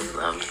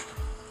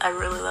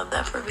really love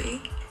that for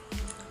me.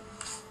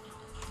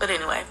 But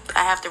anyway,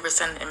 I have to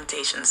resend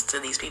invitations to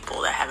these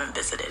people that haven't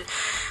visited.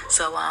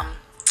 So,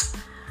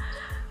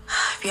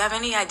 if you have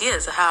any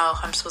ideas of how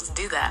I'm supposed to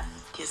do that,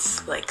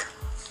 just let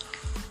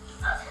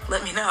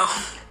me know.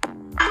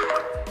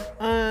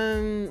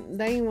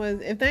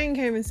 If they ain't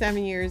came in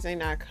 7 years, they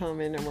not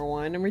coming, number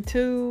one. Number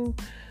two,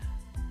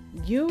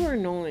 you were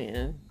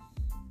annoying.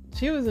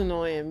 She was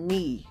annoying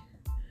me.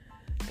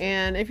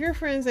 And if your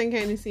friends ain't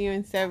came to see you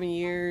in 7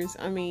 years,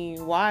 I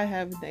mean, why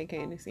haven't they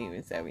came to see you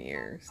in 7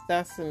 years?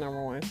 That's the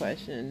number one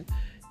question.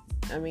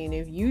 I mean,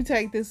 if you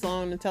take this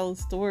long to tell a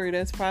story,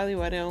 that's probably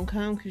why they don't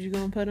come, because you're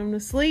going to put them to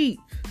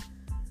sleep.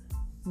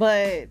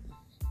 But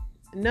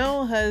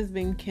no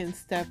husband can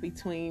step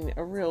between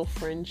a real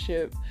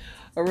friendship,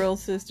 a real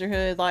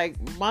sisterhood. Like,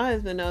 my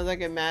husband knows I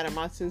get mad at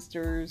my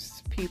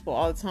sister's people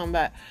all the time,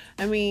 but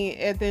I mean,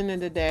 at the end of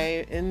the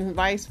day, and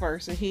vice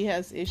versa, he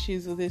has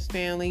issues with his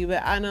family,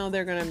 but I know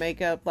they're gonna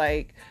make up.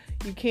 Like,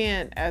 you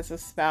can't, as a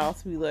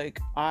spouse, be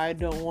like, I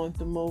don't want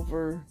them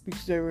over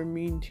because they were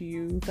mean to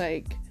you.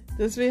 Like,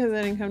 just because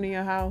they didn't come to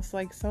your house,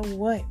 like, so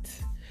what?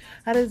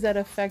 How does that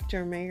affect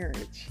your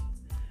marriage?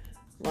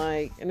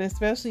 Like, and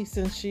especially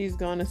since she's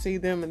going to see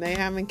them and they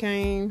haven't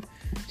came,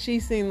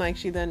 she seemed like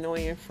she's the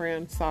annoying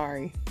friend.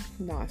 Sorry.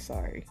 Not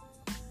sorry.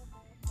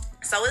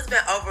 So it's been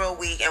over a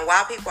week, and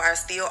while people are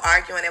still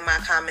arguing in my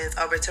comments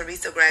over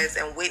Teresa Graves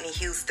and Whitney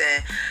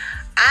Houston,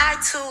 I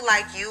too,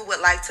 like you,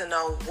 would like to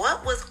know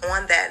what was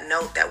on that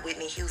note that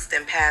Whitney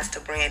Houston passed to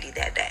Brandy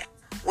that day.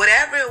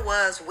 Whatever it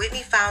was,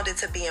 Whitney found it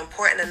to be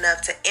important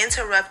enough to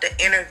interrupt the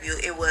interview.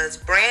 It was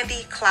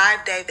Brandy,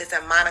 Clive Davis,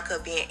 and Monica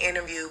being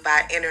interviewed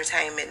by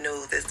Entertainment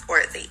News, or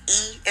is it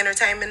E!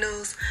 Entertainment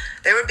News?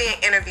 They were being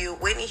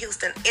interviewed. Whitney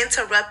Houston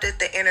interrupted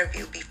the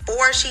interview.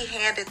 Before she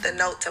handed the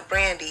note to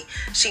Brandy,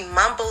 she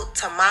mumbled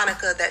to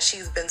Monica that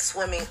she's been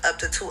swimming up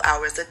to 2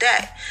 hours a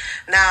day.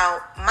 Now,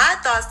 my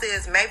thoughts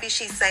is maybe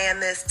she's saying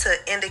this to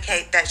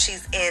indicate that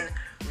she's in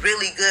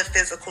really good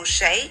physical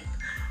shape.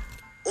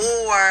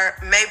 Or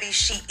maybe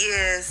she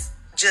is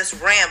just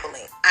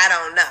rambling. I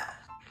don't know.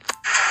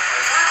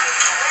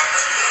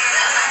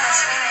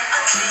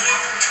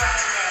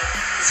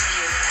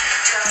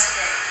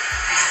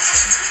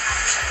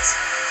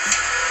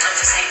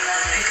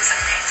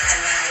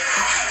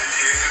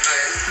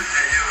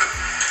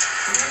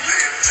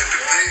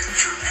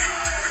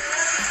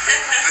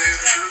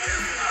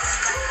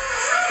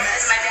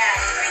 It's my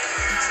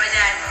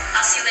dad.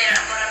 I'll see you later.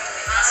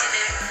 I'll see you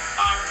later.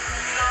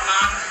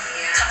 Mom.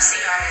 Come see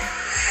her.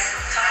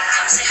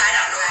 Come say hi to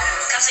Uncle.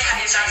 Come say hi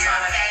to your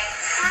dad, okay?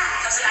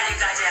 Come say hi to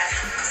your dad.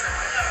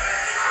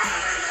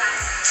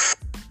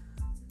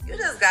 You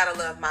just gotta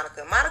love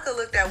Monica. Monica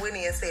looked at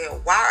Whitney and said,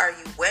 "Why are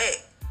you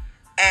wet?"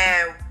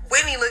 And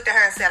Whitney looked at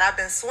her and said, "I've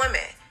been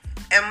swimming."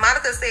 And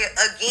Monica said,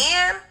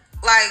 "Again?"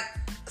 Like,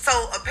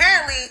 so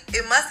apparently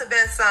it must have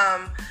been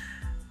some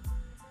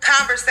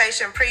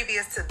conversation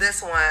previous to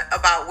this one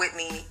about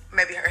Whitney.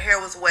 Maybe her hair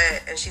was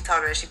wet and she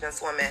told her that she'd been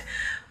swimming.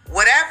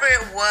 Whatever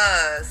it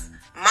was,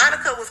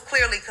 Monica was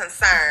clearly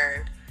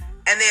concerned.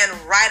 And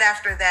then right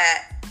after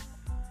that,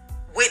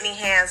 Whitney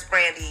hands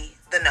Brandy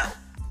the note.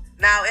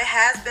 Now, it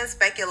has been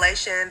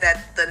speculation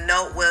that the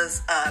note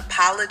was an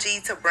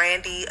apology to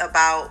Brandy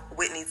about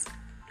Whitney's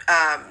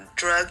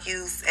drug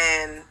use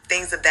and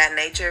things of that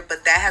nature,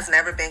 but that has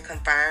never been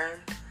confirmed.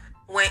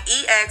 When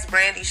E asked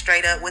Brandy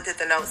straight up, what did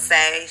the note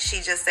say?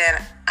 She just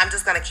said, "I'm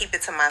just going to keep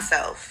it to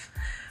myself."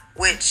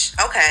 Which,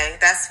 okay,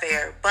 that's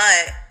fair.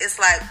 But it's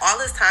like all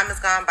this time has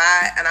gone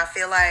by and I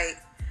feel like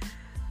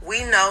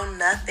we know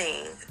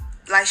nothing.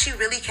 Like, she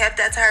really kept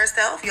that to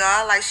herself,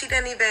 y'all. Like, she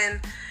didn't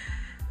even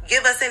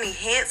give us any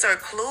hints or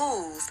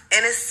clues.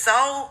 And it's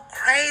so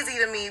crazy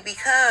to me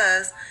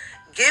because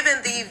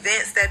given the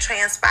events that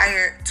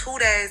transpired 2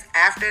 days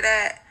after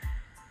that,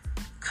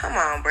 come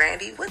on,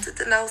 Brandy, what did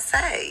the note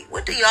say?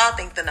 What do y'all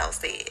think the note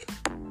said?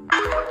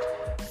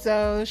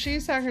 So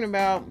she's talking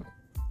about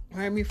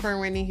right before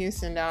Whitney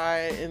Houston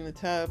died in the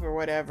tub or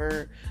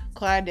whatever,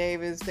 Clive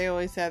Davis, they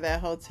always had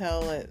that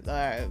hotel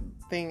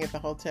thing at the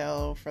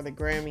hotel for the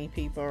Grammy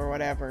people or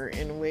whatever,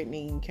 and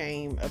Whitney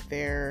came up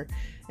there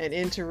and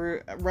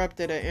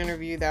interrupted an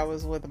interview that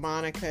was with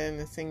Monica and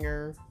the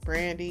singer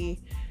Brandy,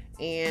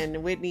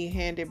 and Whitney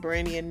handed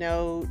Brandy a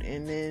note,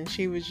 and then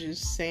she was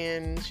just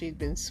saying she'd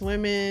been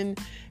swimming,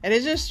 and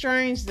it's just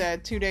strange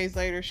that 2 days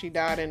later she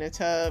died in a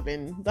tub,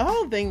 and the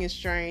whole thing is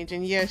strange.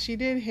 And yeah, she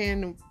did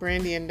hand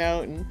Brandy a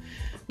note, and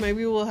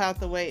maybe we'll have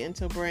to wait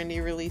until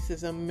Brandy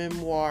releases a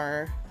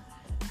memoir,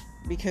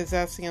 because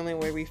that's the only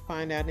way we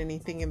find out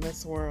anything in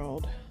this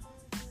world.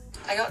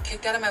 I got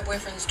kicked out of my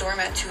boyfriend's dorm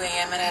at 2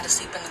 a.m. and I had to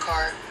sleep in the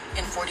car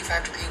in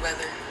 45-degree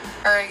weather.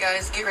 Alright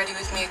guys, get ready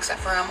with me, except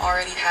for I'm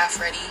already half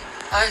ready.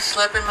 I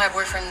slept in my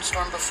boyfriend's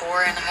dorm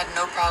before and I had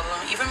no problem.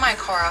 Even my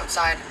car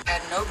outside, I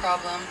had no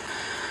problem.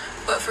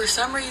 But for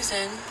some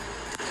reason,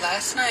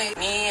 last night,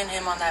 me and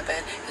him on that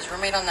bed, his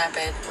roommate on that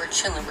bed, we're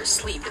chilling, we're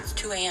asleep. It's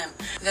 2 a.m.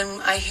 Then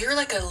I hear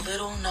like a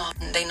little knock.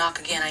 They knock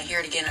again, I hear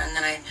it again, and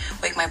then I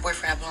wake my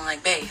boyfriend up and I'm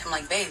like,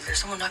 babe, there's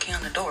someone knocking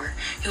on the door.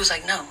 He was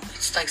like, no,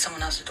 it's like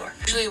someone else's door.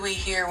 Usually we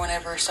hear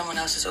whenever someone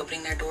else is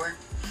opening their door.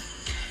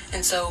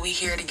 And so we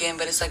hear it again,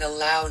 but it's like a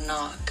loud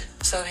knock.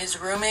 So his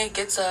roommate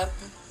gets up,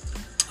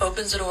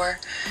 opens the door.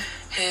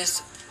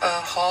 His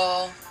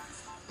hall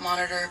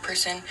monitor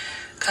person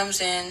comes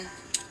in,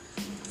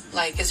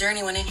 like, is there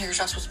anyone in here who's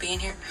not supposed to be in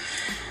here?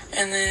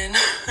 And then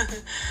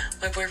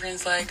my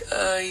boyfriend's like,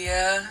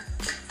 yeah.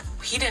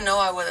 He didn't know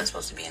I wasn't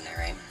supposed to be in there,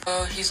 right?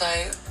 So he's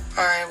like,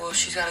 all right, well,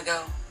 she's got to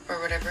go or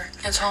whatever.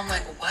 And so I'm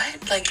like,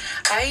 what? Like,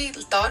 I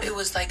thought it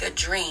was like a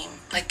dream.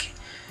 Like,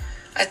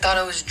 I thought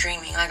I was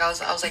dreaming. Like, I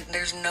was like,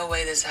 there's no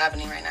way this is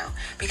happening right now.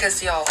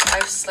 Because, y'all,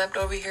 I've slept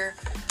over here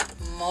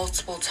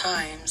multiple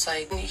times.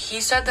 Like,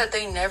 he said that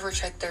they never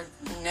check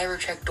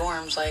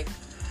dorms. Like,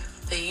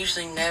 they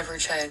usually never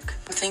check.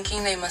 I'm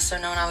thinking they must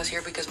have known I was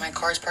here because my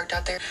car's parked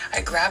out there.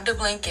 I grabbed a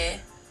blanket.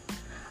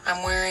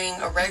 I'm wearing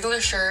a regular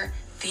shirt,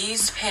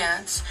 these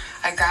pants.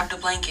 I grabbed a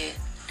blanket,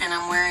 and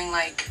I'm wearing,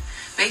 like,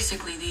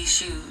 basically these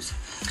shoes.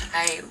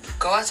 I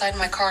go outside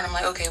my car, and I'm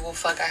like, okay, well,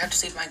 fuck, I have to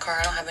sleep in my car.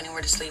 I don't have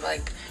anywhere to sleep.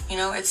 Like, you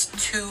know, it's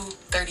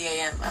 2:30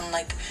 a.m. I'm,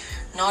 like,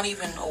 not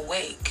even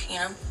awake, you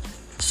know?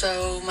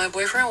 So my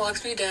boyfriend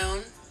walks me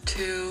down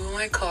to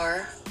my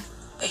car.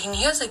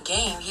 He has a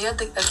game. He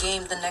had a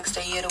game the next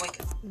day. He had to wake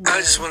up. I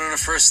just went on a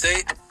first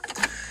date.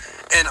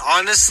 And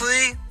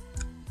honestly,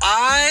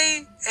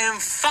 I am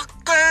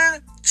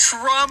fucking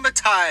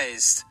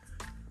traumatized.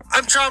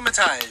 I'm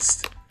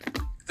traumatized.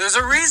 There's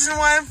a reason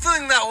why I'm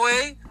feeling that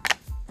way.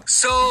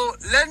 So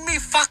let me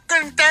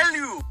fucking tell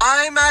you.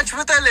 I matched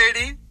with a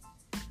lady.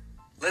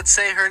 Let's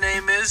say her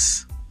name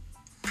is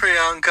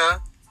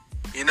Priyanka.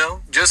 You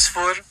know, just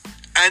for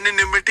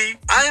anonymity.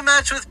 I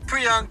matched with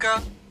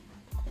Priyanka.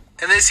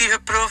 And I see her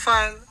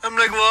profile. I'm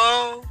like,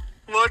 wow,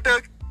 what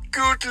a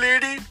cute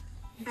lady.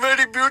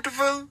 Very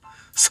beautiful.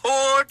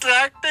 So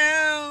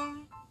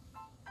attractive.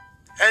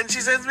 And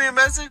she sends me a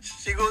message.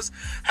 She goes,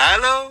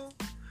 hello.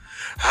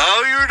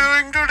 How are you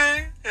doing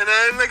today? And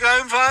I'm like,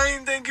 I'm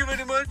fine. Thank you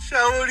very much.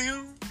 How are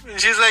you?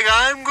 And she's like,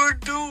 I'm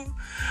good too.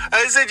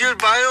 I said, your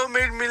bio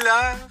made me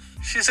laugh.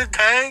 She said,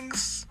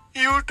 thanks.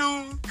 You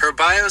too. Her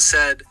bio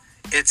said,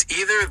 it's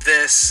either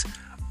this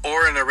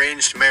or an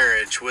arranged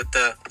marriage with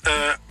the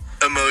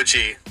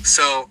emoji.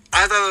 So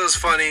I thought it was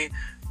funny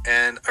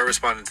and I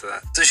responded to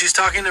that. So she's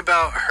talking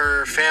about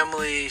her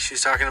family, she's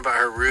talking about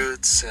her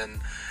roots, and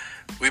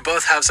we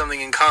both have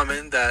something in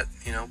common that,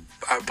 you know,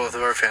 both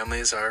of our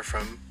families are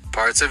from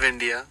parts of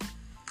India.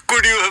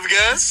 Could you have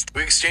guessed?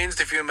 We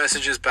exchanged a few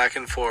messages back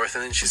and forth,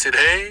 and then she said,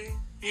 hey,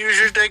 you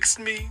should text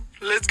me.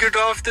 Let's get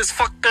off this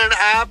fucking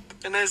app.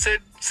 And I said,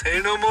 say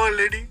no more,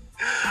 lady.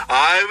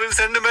 I will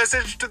send a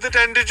message to the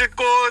 10-digit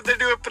code that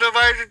you have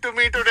provided to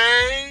me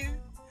today,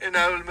 and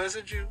I will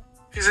message you.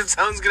 She said,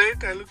 sounds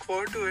great. I look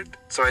forward to it.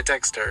 So I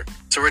text her.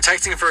 So we're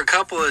texting for a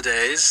couple of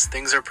days.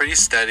 Things are pretty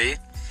steady.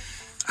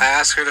 I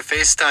asked her to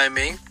FaceTime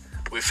me.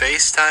 We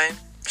FaceTime.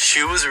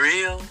 She was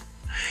real.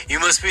 You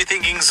must be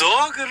thinking,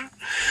 Zogar,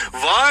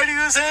 why do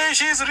you say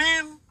she's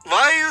real?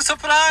 Why are you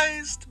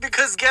surprised?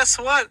 Because guess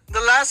what?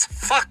 The last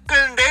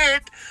fucking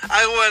date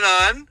I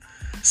went on,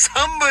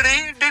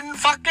 somebody didn't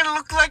fucking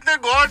look like their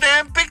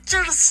goddamn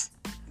pictures.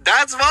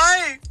 That's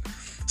why.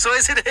 So I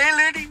said, hey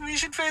lady, we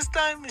should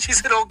FaceTime. And she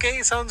said,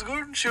 okay, sounds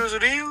good. She was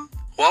real.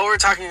 While we're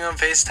talking on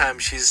FaceTime,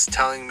 she's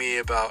telling me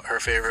about her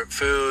favorite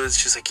foods.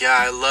 She's like, yeah,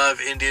 I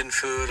love Indian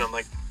food. I'm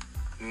like,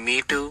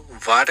 me too.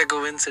 What a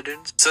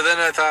coincidence. So then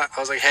I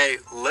was like, hey,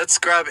 let's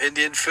grab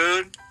Indian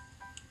food.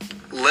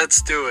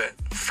 Let's do it.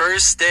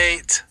 First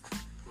date,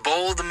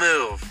 bold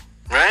move,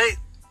 right?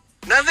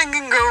 Nothing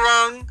can go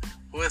wrong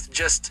with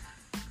just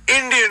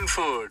Indian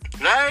food,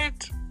 right?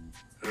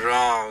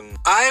 Wrong.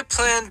 I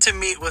plan to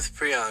meet with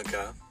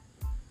Priyanka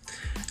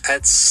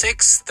at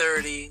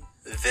 6:30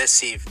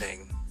 this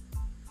evening.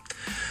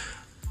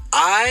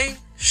 I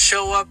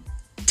show up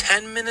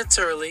 10 minutes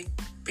early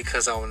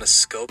because I want to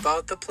scope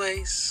out the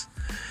place,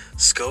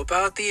 scope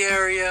out the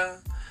area,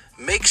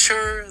 make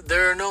sure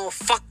there are no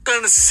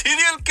fucking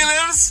serial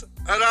killers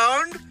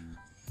around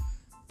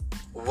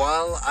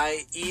while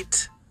I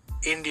eat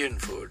Indian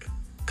food.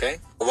 Okay?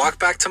 Walk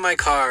back to my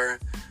car,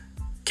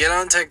 get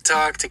on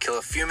TikTok to kill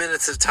a few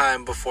minutes of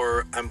time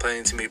before I'm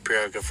planning to meet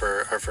Priyanka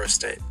for our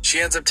first date. She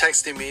ends up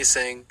texting me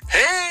saying,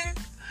 "Hey,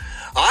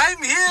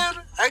 I'm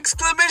here!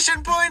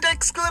 Exclamation point,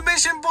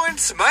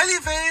 smiley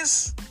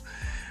face."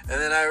 And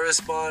then I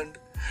respond,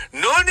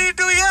 "No need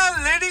to yell,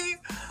 lady.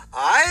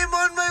 I'm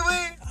on my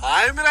way.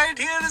 I'm right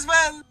here as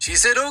well." She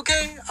said,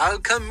 "Okay, I'll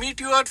come meet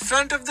you out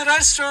front of the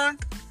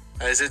restaurant."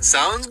 I said,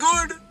 "Sounds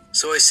good."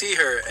 So I see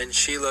her and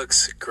she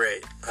looks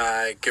great.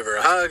 I give her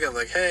a hug. I'm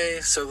like, "Hey,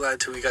 so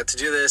glad we got to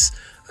do this.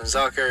 I'm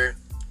Zakir."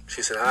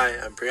 She said, "Hi,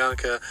 I'm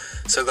Priyanka.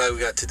 So glad we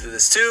got to do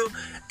this too."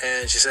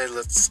 And she said,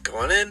 "Let's go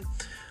on in."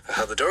 I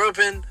held the door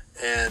open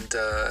and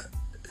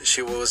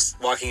she was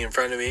walking in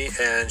front of me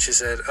and she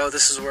said, "Oh,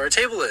 this is where our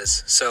table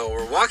is." So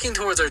we're walking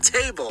towards our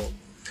table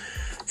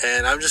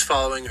and I'm just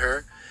following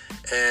her.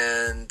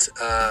 And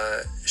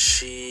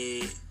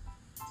she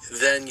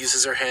then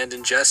uses her hand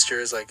and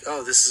gestures like,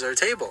 "Oh, this is our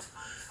table."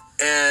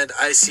 And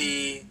I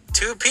see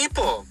two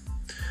people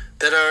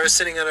that are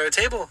sitting at our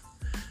table.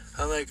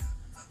 I'm like,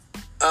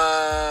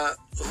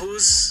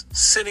 who's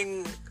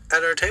sitting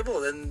at our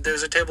table? And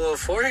there's a table of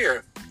 4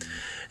 here.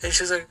 And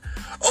she's like,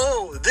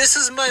 "Oh, this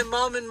is my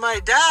mom and my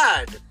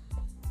dad."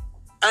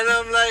 And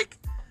I'm like,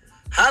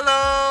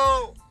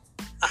 "Hello,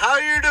 how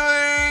you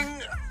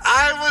doing?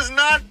 I was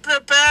not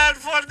prepared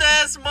for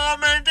this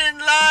moment in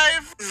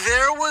life."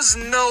 There was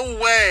no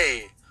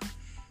way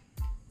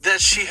that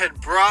she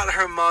had brought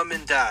her mom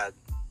and dad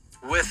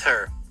with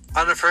her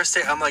on the first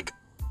date. I'm like,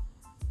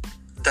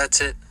 that's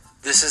it.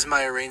 This is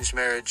my arranged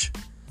marriage.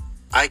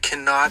 I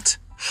cannot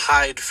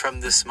hide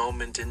from this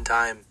moment in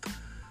time.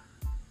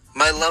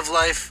 My love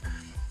life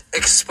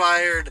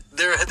expired.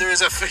 There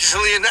is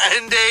officially an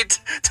end date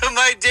to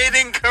my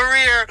dating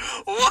career.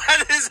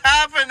 What is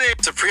happening?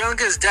 So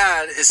Priyanka's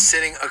dad is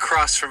sitting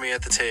across from me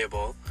at the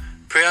table.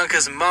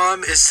 Priyanka's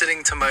mom is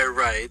sitting to my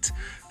right.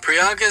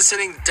 Priyanka is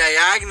sitting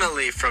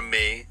diagonally from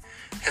me,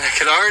 and I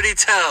could already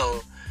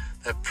tell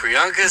that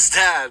Priyanka's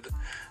dad,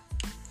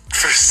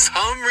 for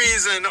some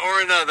reason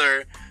or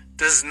another,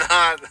 does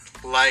not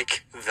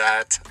like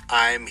that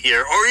I'm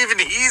here, or even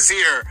he's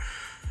here.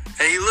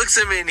 And he looks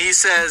at me and he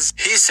says,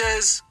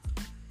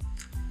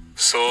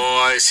 "So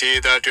I see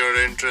that you're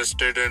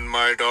interested in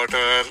my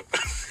daughter."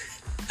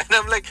 And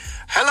I'm like,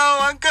 "Hello,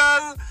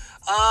 uncle.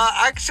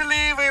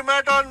 Actually, we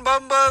met on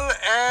Bumble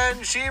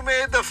and she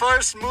made the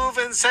first move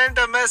and sent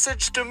a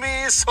message to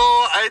me, so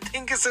I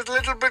think it's a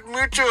little bit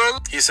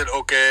mutual." He said,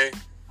 "Okay,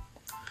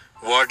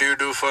 what do you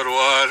do for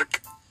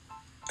work?"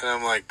 And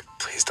I'm like,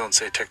 "Please don't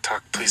say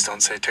TikTok. Please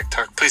don't say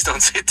TikTok. Please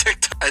don't say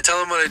TikTok." I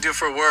tell him what I do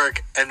for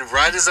work, and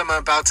right as I'm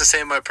about to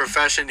say my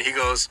profession, he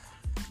goes,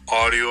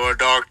 "Are you a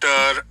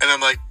doctor?" And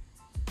I'm like,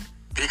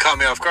 he caught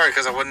me off guard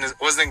because I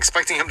wasn't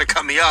expecting him to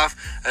cut me off.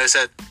 And I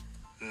said,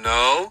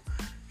 "No."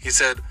 He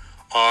said,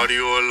 "Are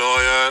you a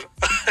lawyer?"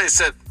 I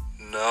said,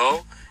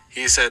 "No."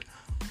 He said,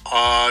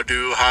 "Do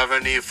you have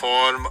any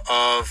form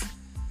of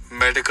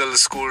medical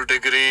school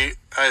degree?"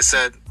 I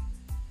said,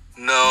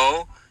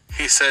 "No."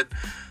 He said,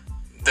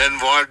 "Then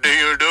what do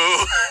you do?"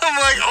 I'm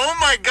like, oh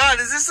my God,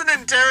 is this an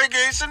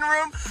interrogation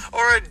room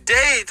or a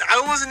date? I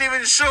wasn't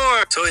even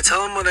sure. So I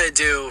tell him what I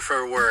do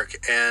for work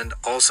and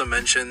also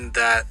mention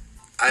that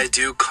I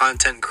do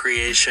content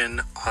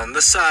creation on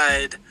the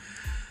side.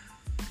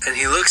 And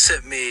he looks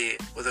at me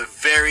with a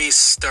very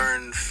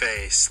stern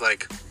face,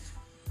 like,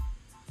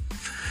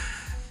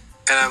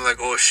 and I'm like,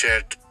 oh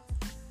shit,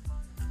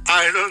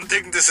 I don't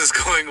think this is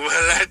going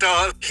well at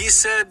all. He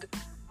said,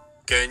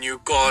 "Can you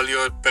call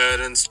your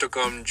parents to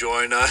come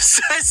join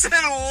us?" I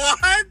said,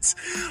 "What?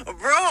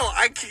 Bro,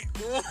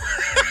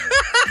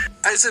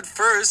 I said,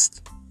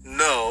 first,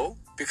 no,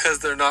 because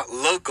they're not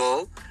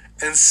local.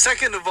 And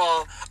second of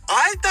all,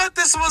 I thought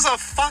this was a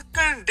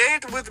fucking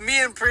date with me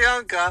and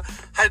Priyanka.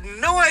 Had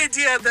no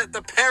idea that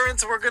the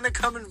parents were going to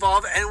come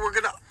involved and we're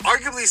going to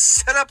arguably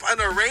set up an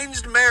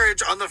arranged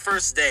marriage on the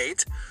first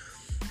date."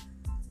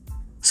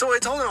 So I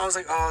told him, I was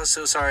like, "Oh,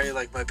 so sorry,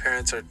 like my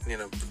parents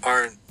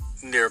aren't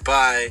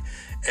nearby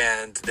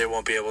and they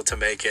won't be able to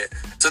make it."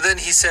 So then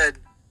he said,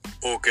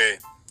 "Okay,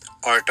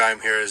 our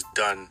time here is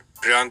done.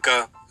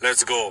 Priyanka,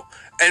 let's go."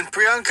 And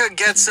Priyanka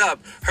gets up,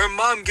 her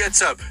mom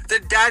gets up, the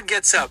dad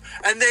gets up,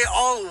 and they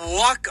all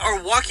are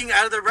walking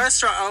out of the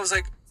restaurant. I was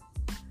like,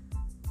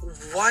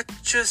 what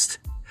just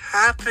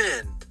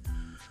happened?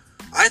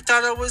 I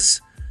thought it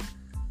was,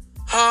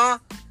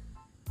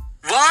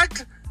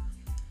 what?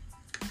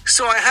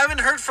 So I haven't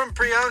heard from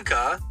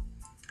Priyanka.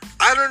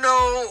 I don't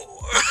know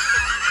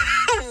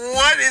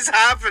what is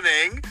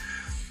happening.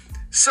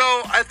 So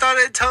I thought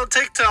I'd tell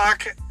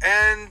TikTok,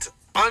 and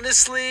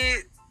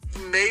honestly,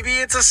 maybe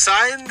it's a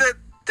sign that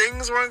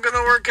things weren't going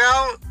to work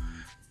out.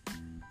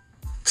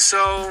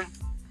 So,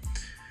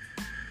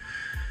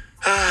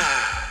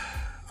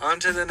 on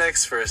to the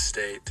next first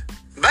date.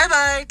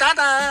 Bye-bye.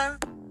 Ta-da.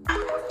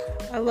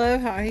 I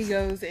love how he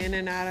goes in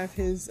and out of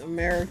his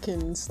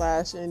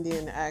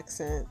American/Indian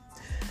accent.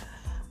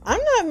 I'm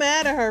not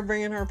mad at her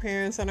bringing her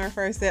parents on her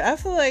first date. I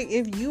feel like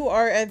if you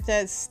are at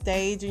that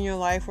stage in your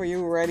life where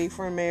you're ready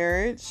for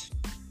marriage,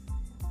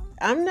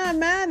 I'm not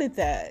mad at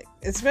that.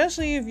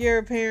 Especially if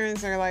your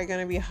parents are like going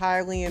to be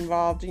highly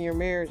involved in your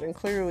marriage, and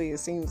clearly it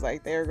seems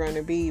like they're going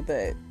to be,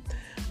 but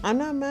I'm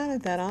not mad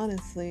at that,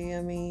 honestly.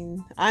 I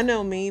mean, I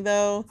know me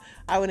though.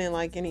 I wouldn't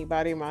like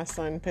anybody my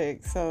son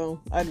picked, so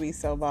I'd be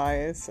so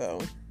biased. So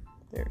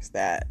there's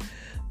that.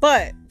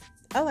 But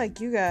I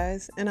like you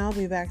guys, and I'll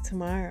be back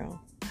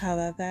tomorrow. How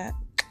about that?